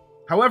solutions.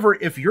 However,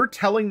 if you're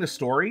telling the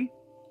story,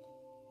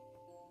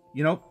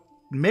 you know,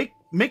 make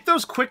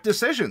those quick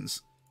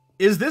decisions.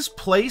 Is this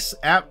place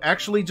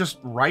actually just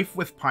rife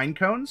with pine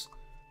cones?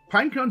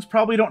 Pine cones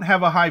probably don't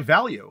have a high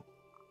value.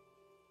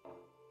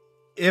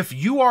 If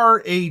you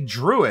are a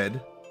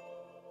druid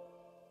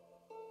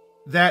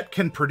that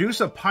can produce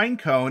a pine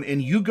cone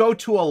and you go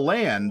to a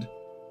land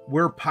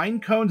where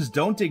pine cones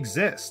don't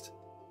exist,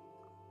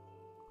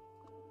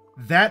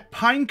 that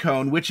pine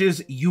cone, which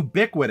is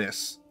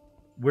ubiquitous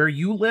where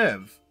you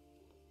live,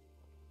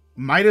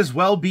 might as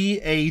well be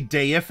a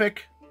deific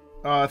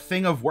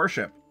thing of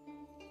worship.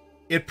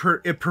 It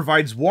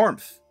provides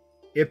warmth.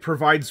 It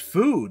provides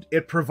food.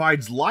 It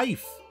provides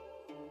life.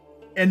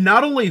 And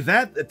not only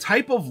that, the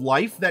type of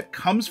life that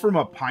comes from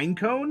a pine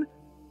cone,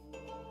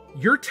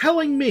 you're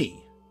telling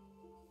me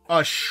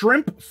a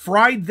shrimp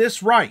fried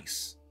this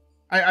rice.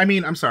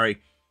 I'm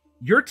sorry.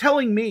 You're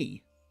telling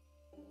me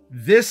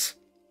this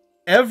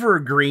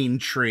evergreen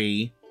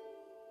tree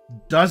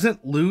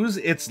doesn't lose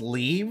its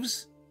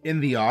leaves in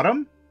the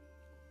autumn?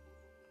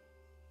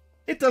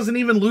 It doesn't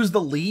even lose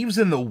the leaves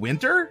in the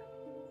winter?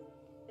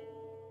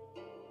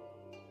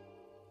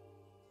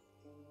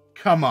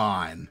 Come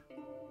on.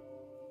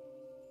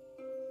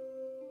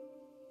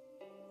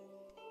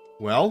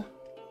 Well,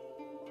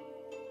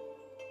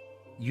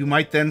 you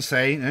might then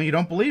say, no, you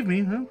don't believe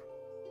me. Huh?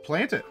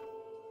 Plant it.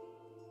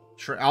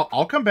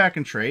 I'll come back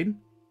and trade.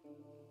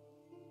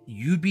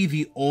 You'd be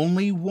the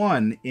only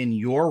one in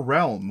your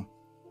realm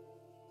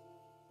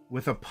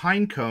with a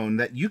pine cone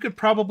that you could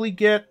probably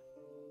get.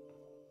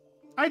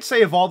 I'd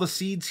say of all the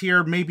seeds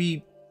here,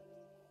 maybe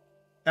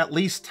at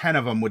least 10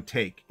 of them would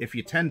take if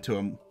you tend to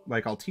them,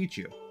 like I'll teach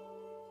you.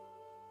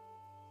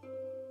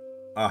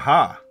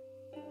 Aha.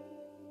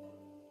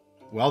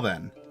 Well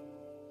then.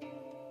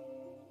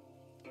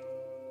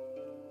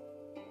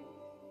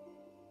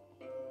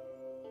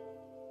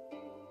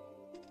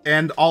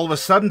 And all of a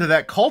sudden to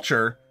that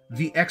culture,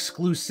 the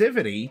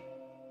exclusivity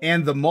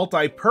and the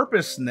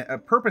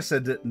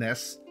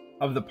multi-purposedness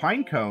of the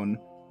pine cone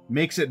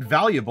makes it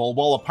valuable,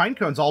 while a pine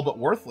cone's all but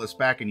worthless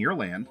back in your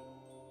land.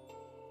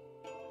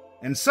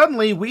 And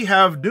suddenly we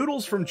have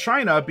noodles from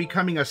China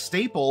becoming a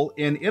staple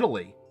in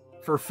Italy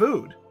for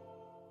food.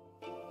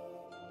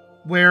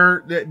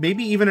 Where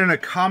maybe even in a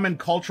common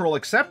cultural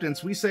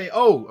acceptance, we say,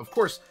 oh, of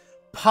course,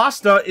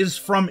 pasta is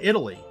from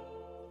Italy.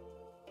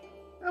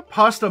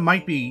 Pasta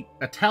might be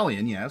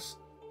Italian, yes.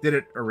 Did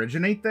it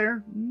originate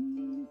there?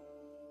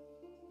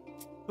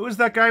 Who is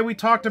that guy we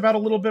talked about a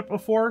little bit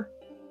before?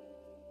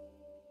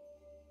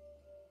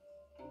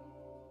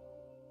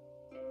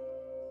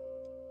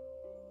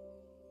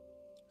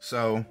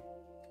 So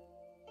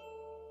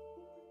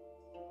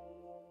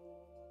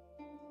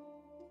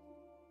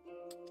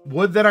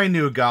would that I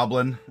knew,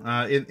 Goblin,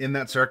 in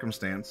that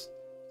circumstance.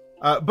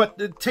 But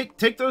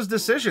take those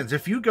decisions.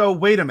 If you go,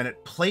 wait a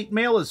minute, plate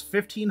mail is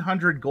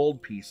 1,500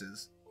 gold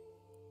pieces.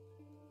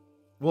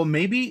 Well,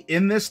 maybe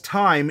in this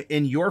time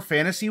in your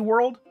fantasy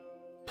world,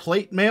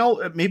 plate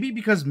mail, maybe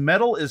because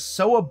metal is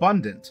so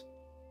abundant,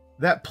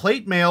 that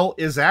plate mail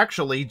is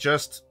actually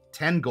just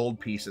 10 gold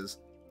pieces.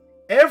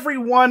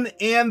 Everyone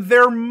and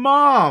their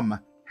mom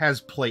has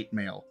plate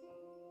mail.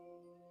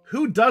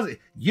 Who does it?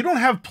 You don't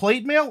have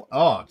plate mail?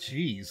 Oh,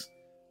 jeez.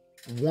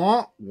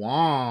 Wah,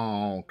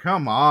 wah.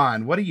 Come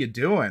on. What are you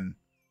doing?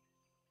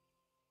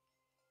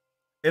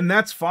 And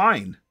that's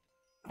fine.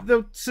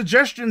 The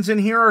suggestions in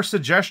here are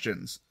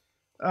suggestions.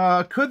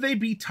 Could they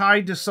be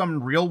tied to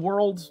some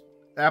real-world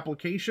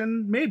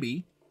application?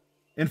 Maybe.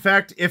 In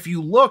fact, if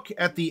you look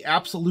at the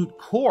absolute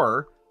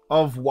core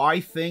of why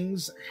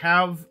things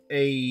have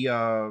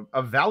a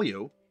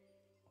value,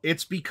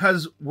 it's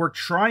because we're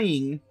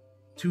trying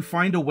to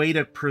find a way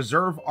to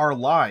preserve our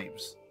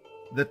lives,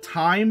 the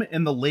time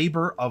and the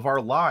labor of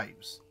our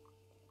lives.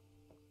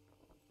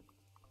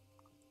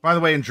 By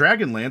the way, in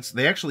Dragonlance,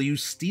 they actually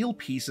use steel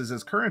pieces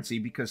as currency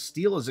because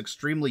steel is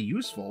extremely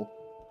useful,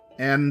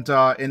 and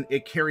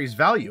it carries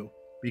value.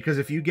 Because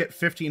if you get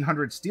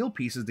 1,500 steel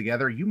pieces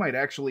together, you might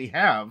actually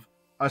have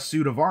a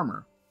suit of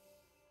armor.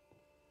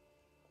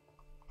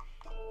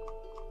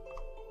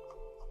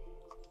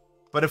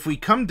 But if we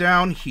come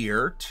down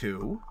here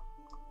to,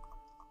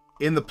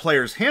 in the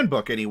player's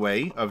handbook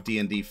anyway, of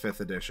D&D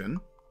 5th edition,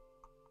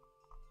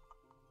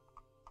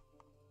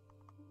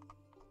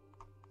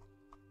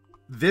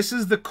 this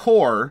is the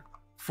core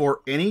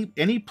for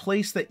any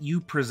place that you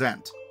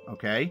present,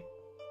 okay?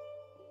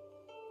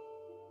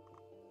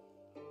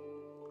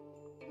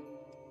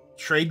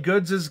 Trade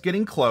goods is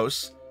getting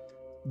close.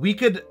 We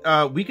could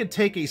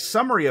take a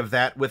summary of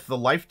that with the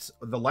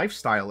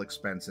lifestyle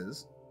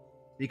expenses,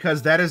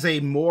 because that is a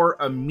more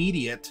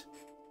immediate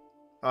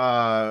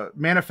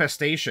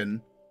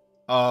manifestation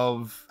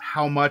of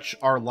how much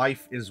our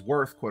life is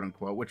worth, quote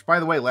unquote. Which, by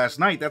the way, last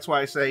night, that's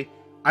why I say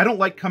I don't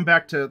like come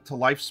back to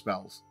life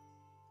spells,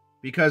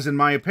 because in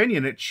my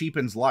opinion it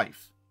cheapens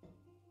life,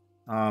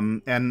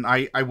 and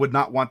I would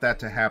not want that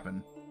to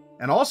happen.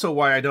 And also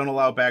why I don't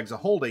allow bags of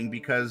holding,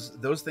 because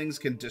those things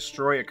can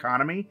destroy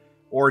economy,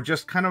 or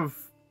just kind of,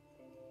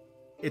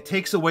 it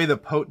takes away the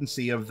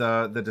potency of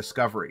the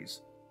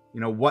discoveries. You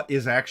know, what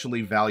is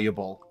actually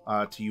valuable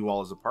to you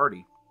all as a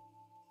party.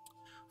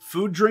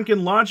 Food, drink,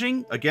 and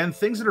lodging, again,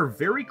 things that are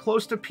very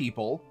close to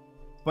people,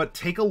 but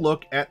take a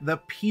look at the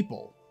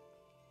people.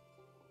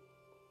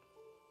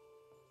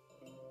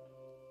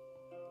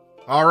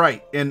 All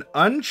right, an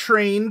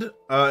untrained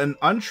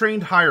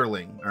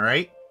hireling, all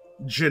right?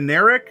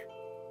 Generic,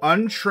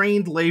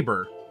 untrained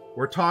labor.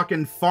 We're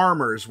talking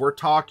farmers, we're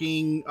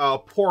talking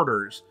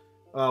porters,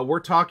 we're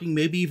talking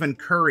maybe even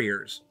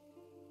couriers.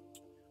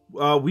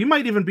 We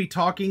might even be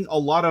talking a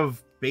lot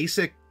of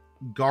basic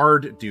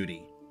guard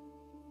duty.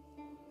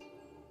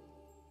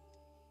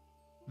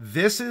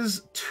 This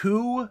is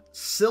 2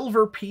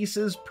 silver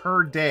pieces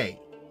per day.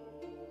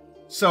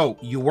 So,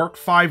 you work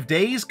 5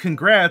 days,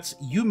 congrats,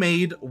 you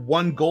made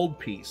 1 gold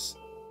piece.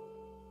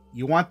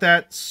 You want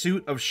that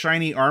suit of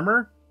shiny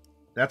armor?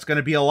 That's going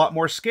to be a lot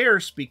more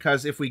scarce,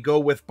 because if we go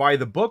with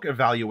by-the-book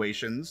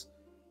evaluations,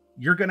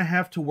 you're going to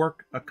have to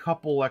work a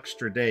couple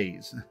extra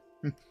days.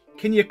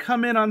 Can you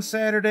come in on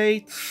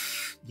Saturday?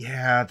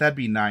 Yeah, that'd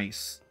be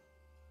nice.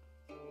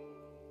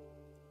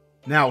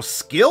 Now,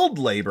 skilled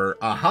labor,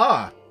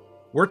 aha!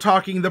 We're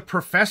talking the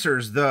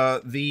professors,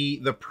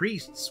 the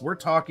priests. We're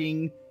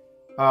talking,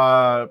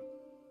 we're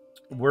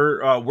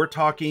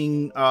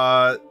talking,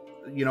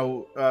 you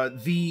know,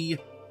 the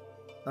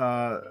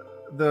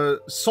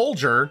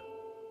soldier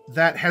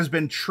that has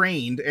been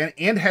trained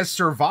and has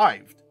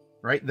survived,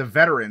 right? The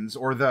veterans,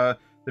 or the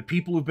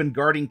people who've been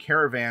guarding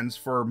caravans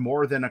for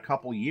more than a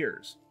couple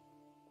years.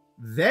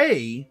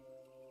 They,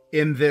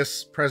 in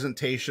this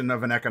presentation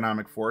of an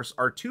economic force,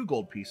 are 2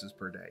 gold pieces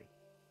per day.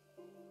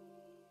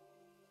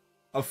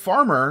 A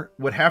farmer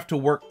would have to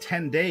work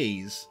 10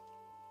 days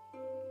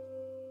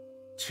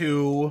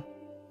to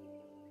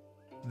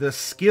the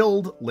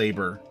skilled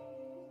labor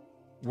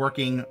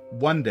working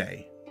 1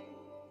 day.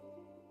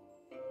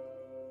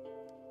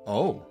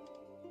 Oh.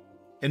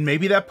 And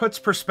maybe that puts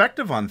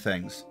perspective on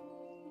things.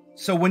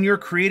 So when you're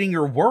creating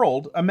your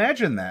world,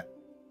 imagine that.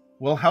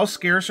 Well, how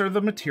scarce are the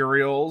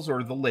materials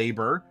or the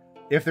labor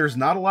if there's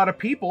not a lot of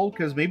people,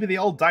 because maybe they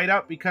all died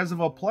out because of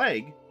a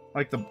plague,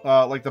 like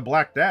the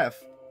Black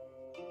Death.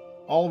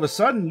 All of a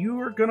sudden, you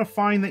are going to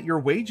find that your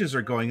wages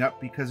are going up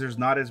because there's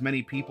not as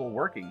many people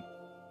working.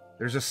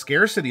 There's a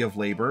scarcity of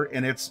labor,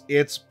 and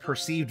its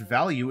perceived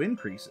value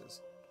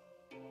increases.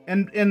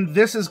 And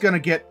this is going to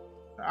get...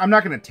 I'm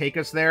not going to take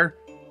us there,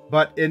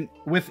 but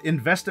with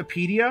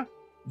Investopedia,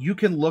 you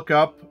can look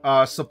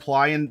up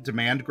supply and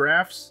demand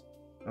graphs,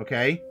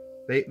 okay?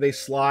 They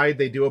slide,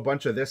 they do a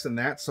bunch of this and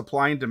that,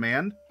 supply and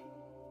demand.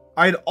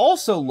 I'd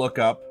also look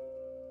up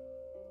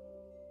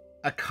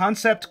a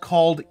concept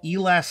called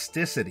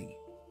elasticity.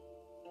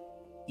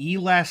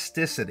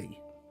 Elasticity.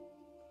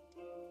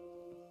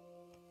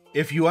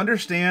 If you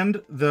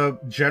understand the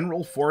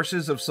general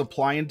forces of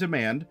supply and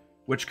demand,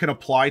 which can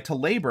apply to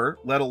labor,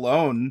 let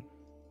alone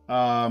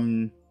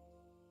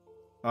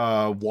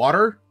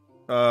water,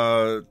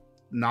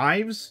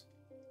 knives,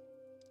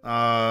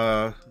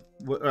 I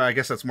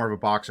guess that's more of a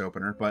box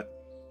opener, but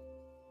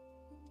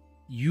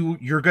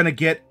you're going to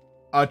get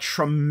a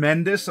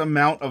tremendous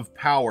amount of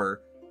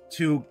power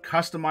to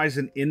customize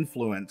and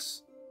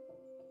influence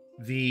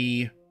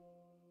the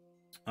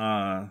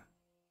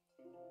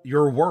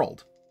your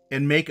world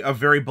and make a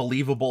very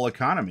believable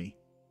economy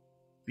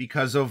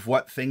because of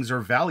what things are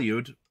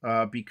valued,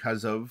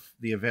 because of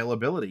the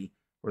availability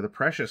or the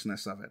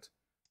preciousness of it,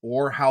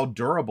 or how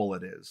durable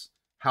it is,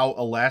 how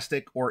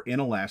elastic or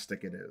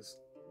inelastic it is.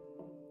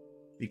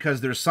 Because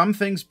there's some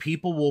things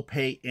people will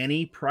pay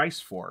any price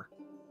for,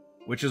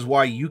 which is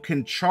why you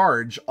can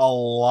charge a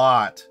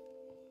lot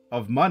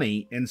of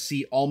money and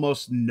see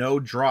almost no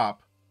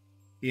drop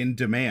in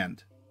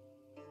demand.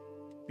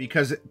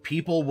 Because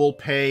people will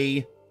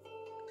pay...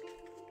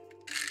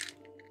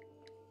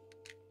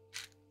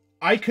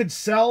 I could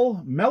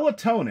sell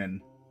melatonin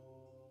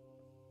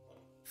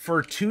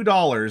for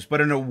 $2, but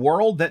in a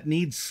world that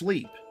needs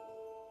sleep,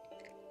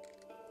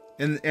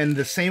 and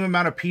the same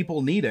amount of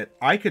people need it,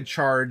 I could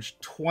charge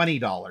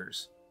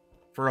 $20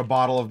 for a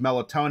bottle of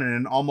melatonin,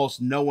 and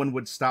almost no one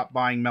would stop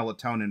buying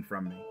melatonin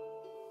from me.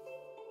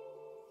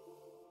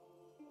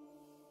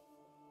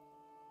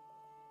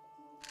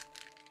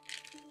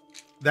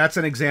 That's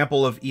an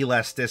example of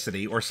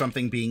elasticity, or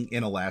something being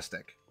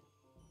inelastic.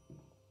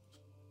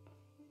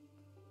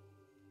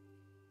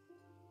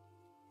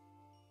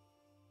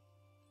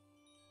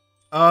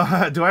 Do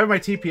I have my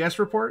TPS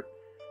report?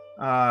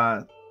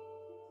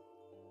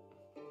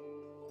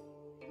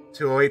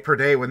 208 per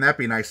day. Wouldn't that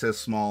be nice as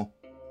small?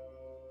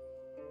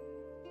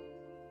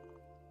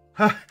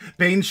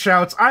 Bane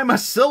shouts, I'm a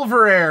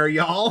silver heir,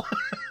 y'all!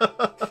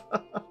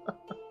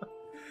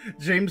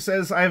 James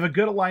says, I have a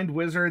good aligned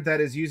wizard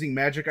that is using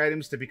magic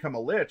items to become a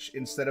lich.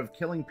 Instead of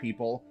killing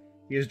people,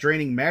 he is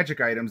draining magic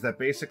items that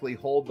basically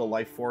hold the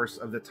life force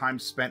of the time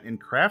spent in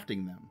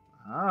crafting them.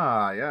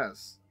 Ah,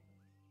 yes.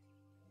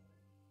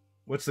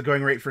 What's the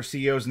going rate for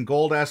CEOs in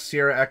gold? Asks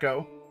Sierra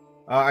Echo.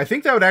 I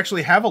think that would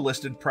actually have a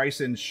listed price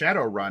in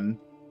Shadowrun,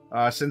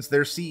 since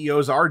their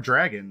CEOs are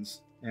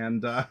dragons.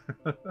 And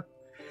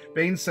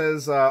Bane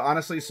says,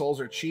 honestly,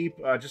 souls are cheap.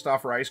 Just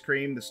offer ice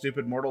cream. The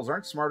stupid mortals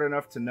aren't smart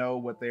enough to know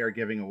what they are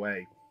giving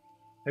away.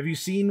 Have you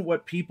seen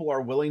what people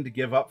are willing to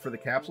give up for the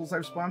capsules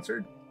I've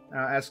sponsored?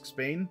 Asks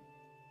Bane.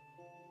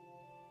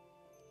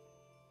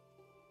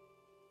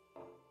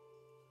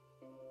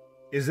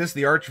 Is this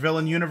the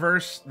arch-villain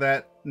universe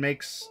that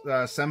makes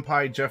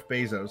Senpai Jeff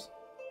Bezos?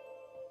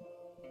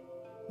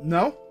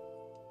 No.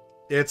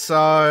 It's,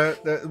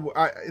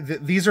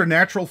 these are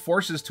natural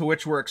forces to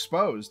which we're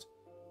exposed.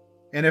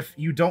 And if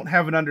you don't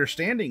have an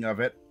understanding of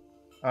it,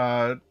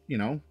 you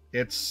know,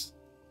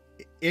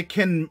 it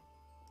can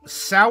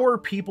sour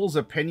people's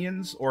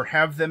opinions or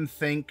have them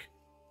think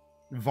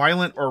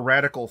violent or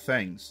radical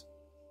things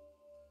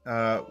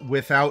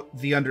without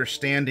the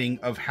understanding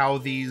of how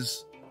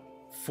these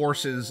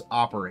forces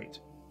operate.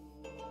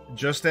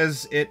 Just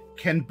as it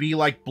can be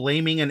like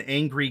blaming an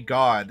angry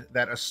god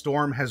that a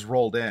storm has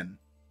rolled in.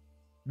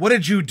 What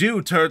did you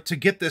do to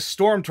get this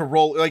storm to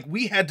roll? Like,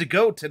 we had to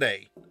go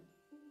today.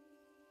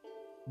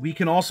 We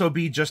can also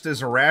be just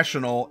as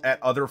irrational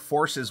at other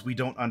forces we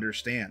don't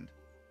understand.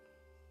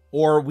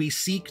 Or we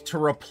seek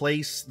to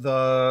replace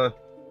the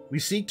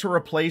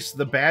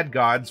bad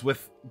gods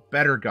with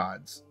better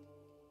gods.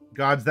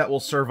 Gods that will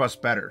serve us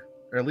better.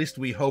 Or at least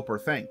we hope or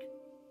think.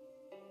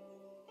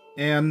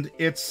 And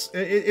it's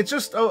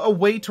just a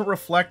way to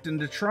reflect and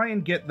to try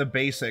and get the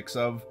basics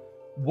of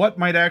what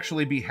might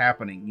actually be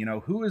happening. You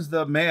know, who is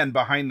the man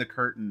behind the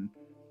curtain?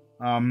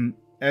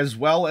 As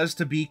well as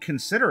to be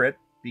considerate,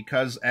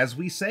 because as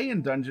we say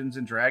in Dungeons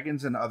and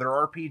Dragons and other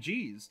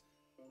RPGs,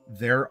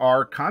 there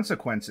are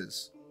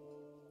consequences.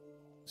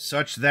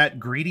 Such that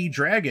greedy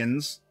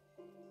dragons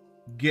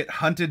get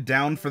hunted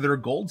down for their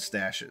gold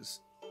stashes.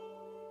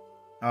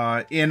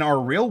 In our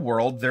real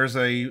world, there's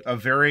a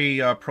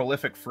very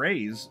prolific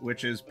phrase,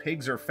 which is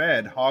pigs are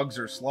fed, hogs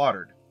are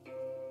slaughtered.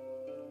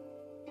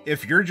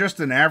 If you're just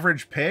an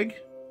average pig,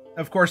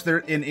 of course,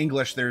 in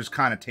English, there's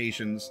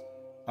connotations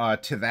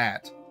to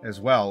that as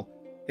well.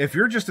 If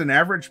you're just an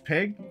average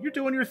pig, you're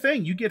doing your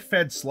thing. You get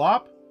fed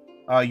slop,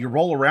 you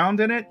roll around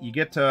in it, you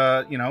get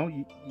to, you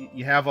know,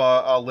 you have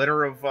a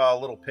litter of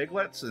little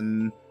piglets,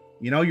 and,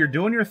 you know, you're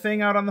doing your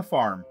thing out on the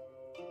farm.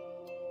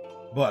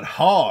 But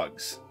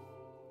hogs...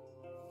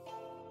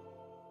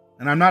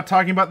 And I'm not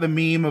talking about the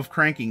meme of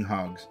cranking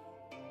hogs.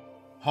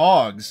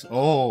 Hogs,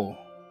 oh,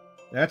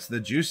 that's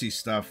the juicy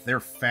stuff. They're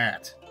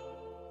fat.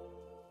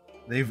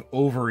 They've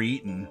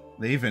overeaten.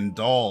 They've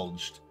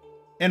indulged.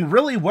 And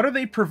really, what are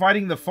they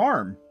providing the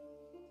farm?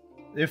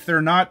 If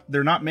they're not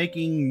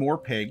making more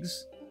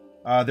pigs.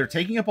 They're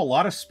taking up a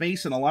lot of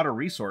space and a lot of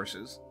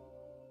resources.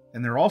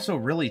 And they're also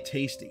really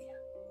tasty.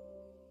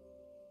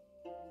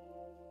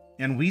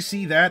 And we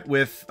see that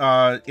with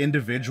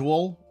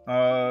individual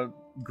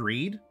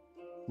greed.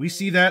 We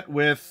see that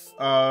with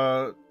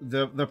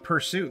the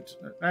pursuit.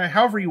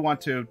 However you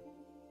want to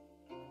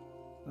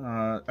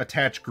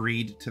attach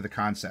greed to the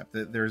concept.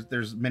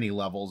 There's many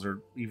levels or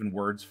even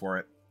words for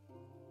it.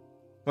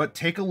 But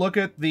take a look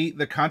at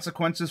the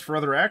consequences for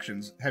other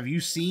actions. Have you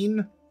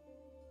seen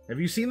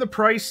the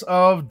price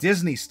of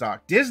Disney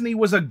stock? Disney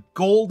was a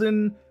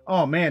golden...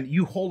 Oh man,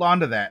 you hold on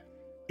to that.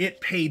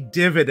 It paid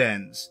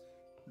dividends.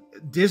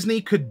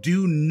 Disney could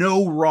do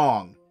no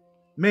wrong.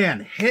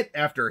 Man, hit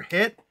after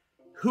hit.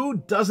 Who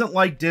doesn't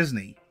like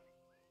Disney?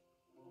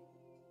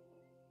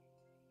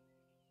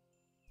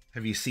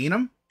 Have you seen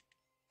them?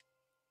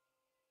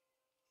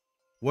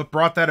 What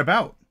brought that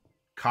about?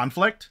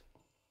 Conflict?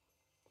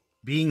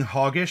 Being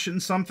hoggish in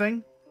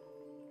something?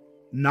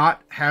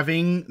 Not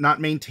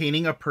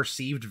maintaining a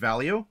perceived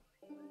value?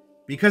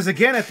 Because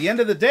again, at the end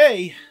of the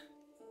day,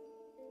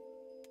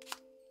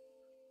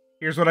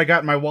 here's what I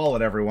got in my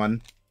wallet,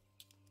 everyone.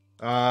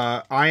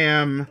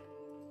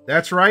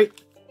 That's right.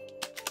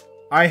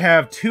 I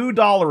have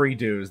 $2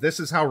 dues. This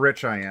is how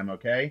rich I am,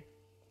 okay?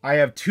 I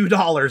have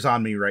 $2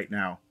 on me right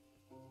now.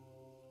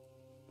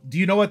 Do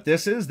you know what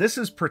this is? This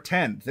is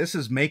pretend. This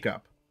is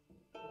makeup.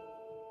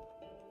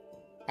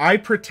 I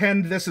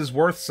pretend this is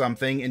worth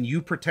something, and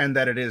you pretend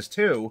that it is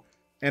too,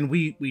 and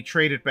we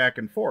trade it back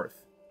and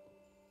forth.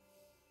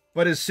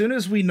 But as soon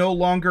as we no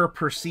longer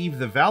perceive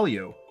the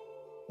value,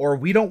 or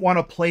we don't want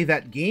to play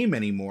that game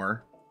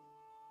anymore...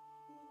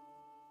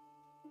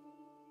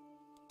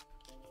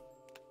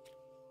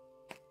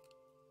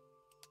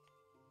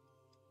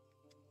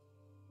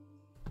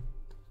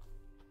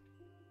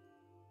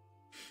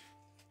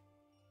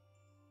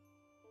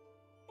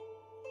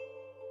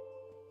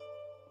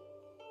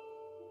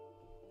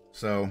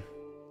 So,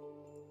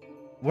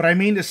 what I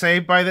mean to say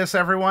by this,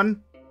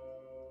 everyone,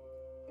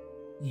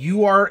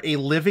 you are a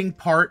living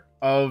part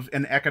of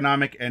an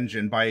economic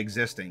engine by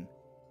existing.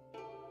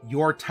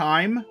 Your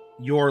time,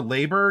 your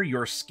labor,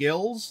 your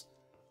skills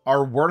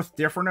are worth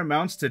different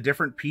amounts to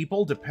different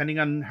people depending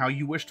on how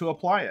you wish to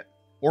apply it,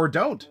 or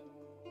don't.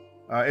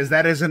 As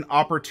that is an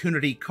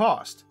opportunity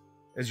cost,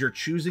 as you're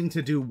choosing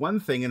to do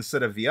one thing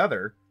instead of the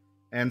other.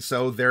 And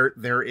so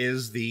there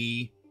is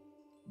the...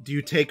 Do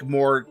you take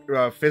more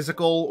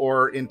physical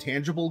or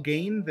intangible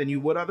gain than you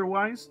would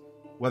otherwise?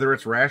 Whether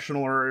it's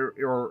rational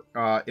or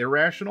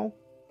irrational?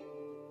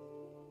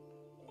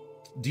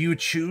 Do you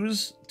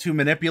choose to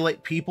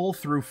manipulate people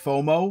through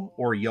FOMO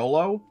or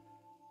YOLO?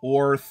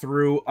 Or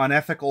through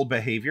unethical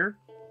behavior?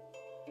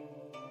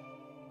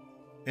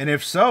 And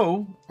if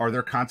so, are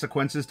there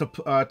consequences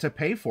to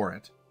pay for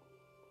it?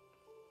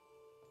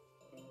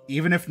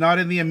 Even if not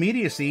in the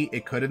immediacy,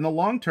 it could in the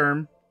long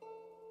term.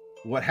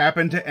 What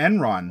happened to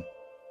Enron?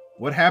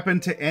 What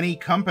happened to any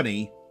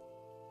company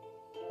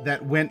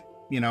that went,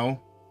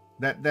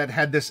 that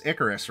had this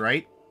Icarus,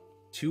 right?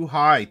 Too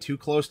high, too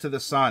close to the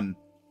sun,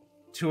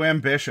 too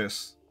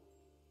ambitious,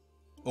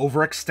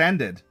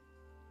 overextended,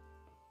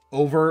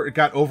 it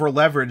got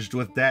over-leveraged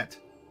with debt.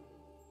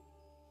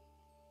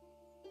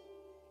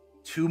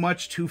 Too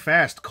much, too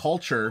fast.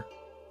 Culture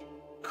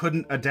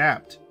couldn't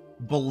adapt.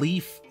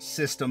 Belief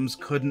systems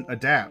couldn't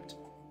adapt.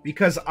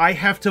 Because I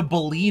have to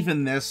believe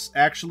in this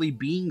actually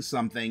being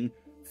something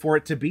for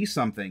it to be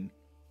something.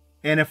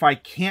 And if I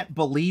can't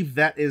believe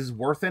that is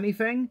worth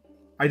anything,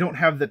 I don't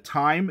have the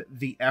time,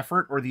 the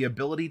effort, or the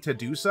ability to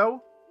do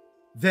so,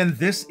 then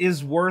this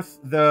is worth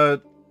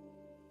the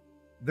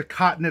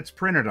cotton it's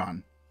printed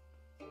on.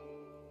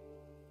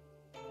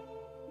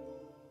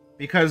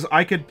 Because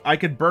I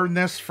could burn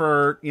this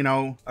for,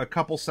 a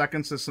couple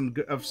seconds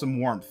of some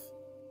warmth.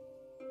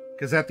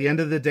 Because at the end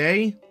of the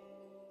day,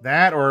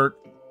 that or,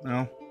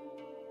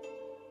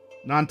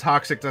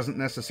 non-toxic doesn't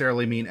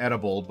necessarily mean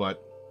edible,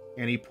 but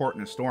any port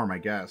in a storm, I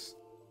guess.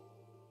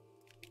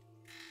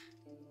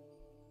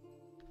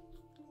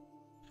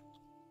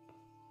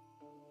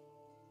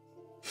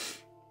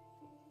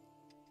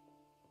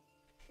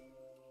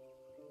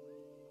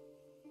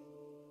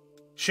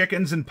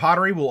 Chickens and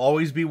pottery will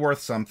always be worth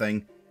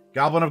something.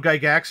 Goblin of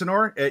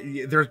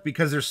Gygaxanor,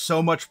 because there's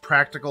so much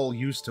practical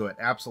use to it.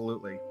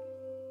 Absolutely.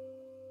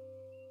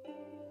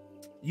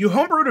 You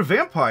homebrewed a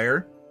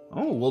vampire?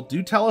 Oh, well,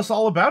 do tell us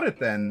all about it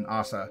then,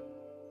 Asa.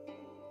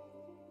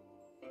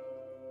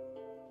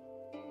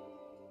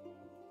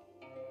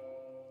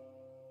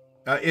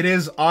 It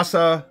is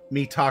Asa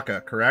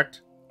Mitaka,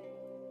 correct?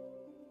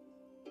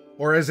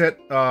 Or is it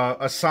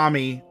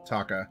Asami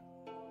Taka?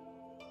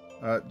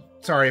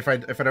 Sorry if I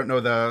don't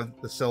know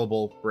the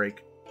syllable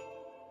break.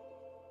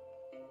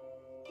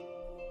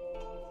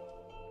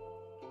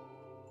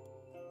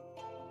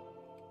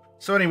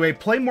 So anyway,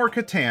 play more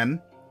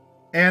Catan,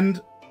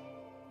 and,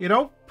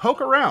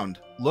 poke around.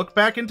 Look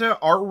back into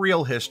our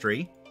real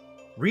history.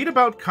 Read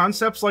about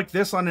concepts like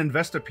this on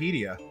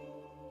Investopedia.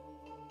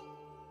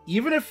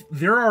 Even if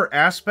there are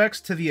aspects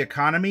to the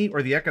economy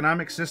or the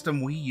economic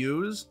system we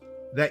use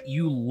that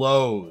you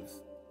loathe,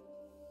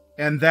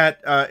 and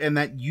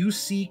that you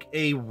seek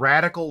a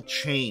radical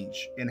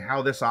change in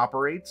how this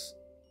operates,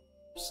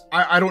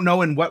 I don't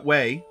know in what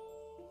way.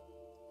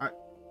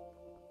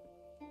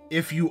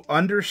 If you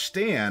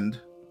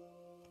understand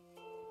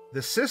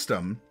the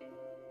system,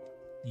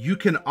 you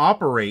can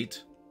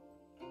operate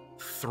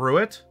through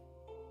it,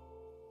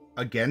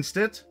 against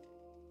it,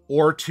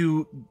 or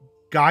to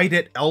guide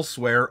it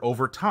elsewhere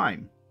over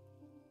time.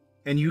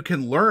 And you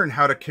can learn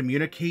how to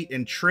communicate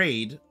and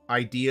trade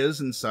ideas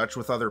and such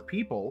with other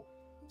people,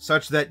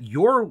 such that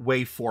your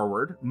way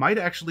forward might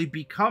actually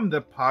become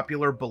the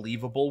popular,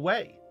 believable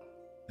way.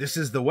 This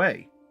is the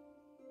way.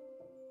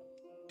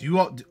 Do you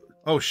all...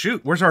 Oh,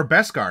 shoot. Where's our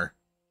Beskar?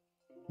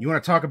 You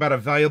want to talk about a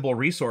valuable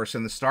resource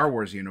in the Star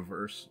Wars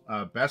universe?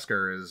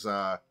 Beskar is...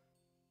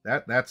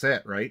 That's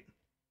it, right?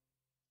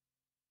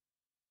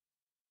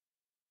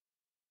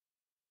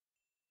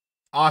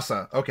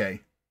 Asa.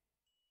 Okay.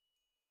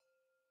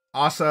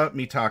 Asa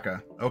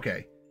Mitaka.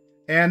 Okay.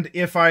 And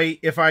if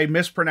I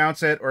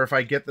mispronounce it, or if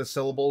I get the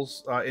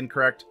syllables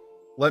incorrect,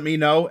 let me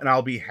know, and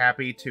I'll be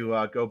happy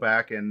to go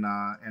back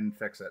and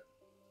fix it.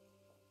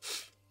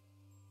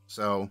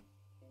 So,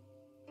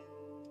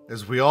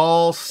 as we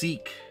all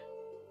seek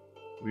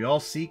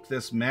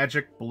this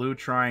magic blue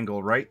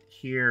triangle right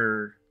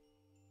here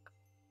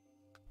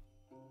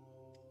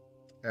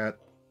at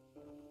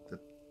the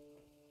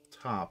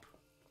top.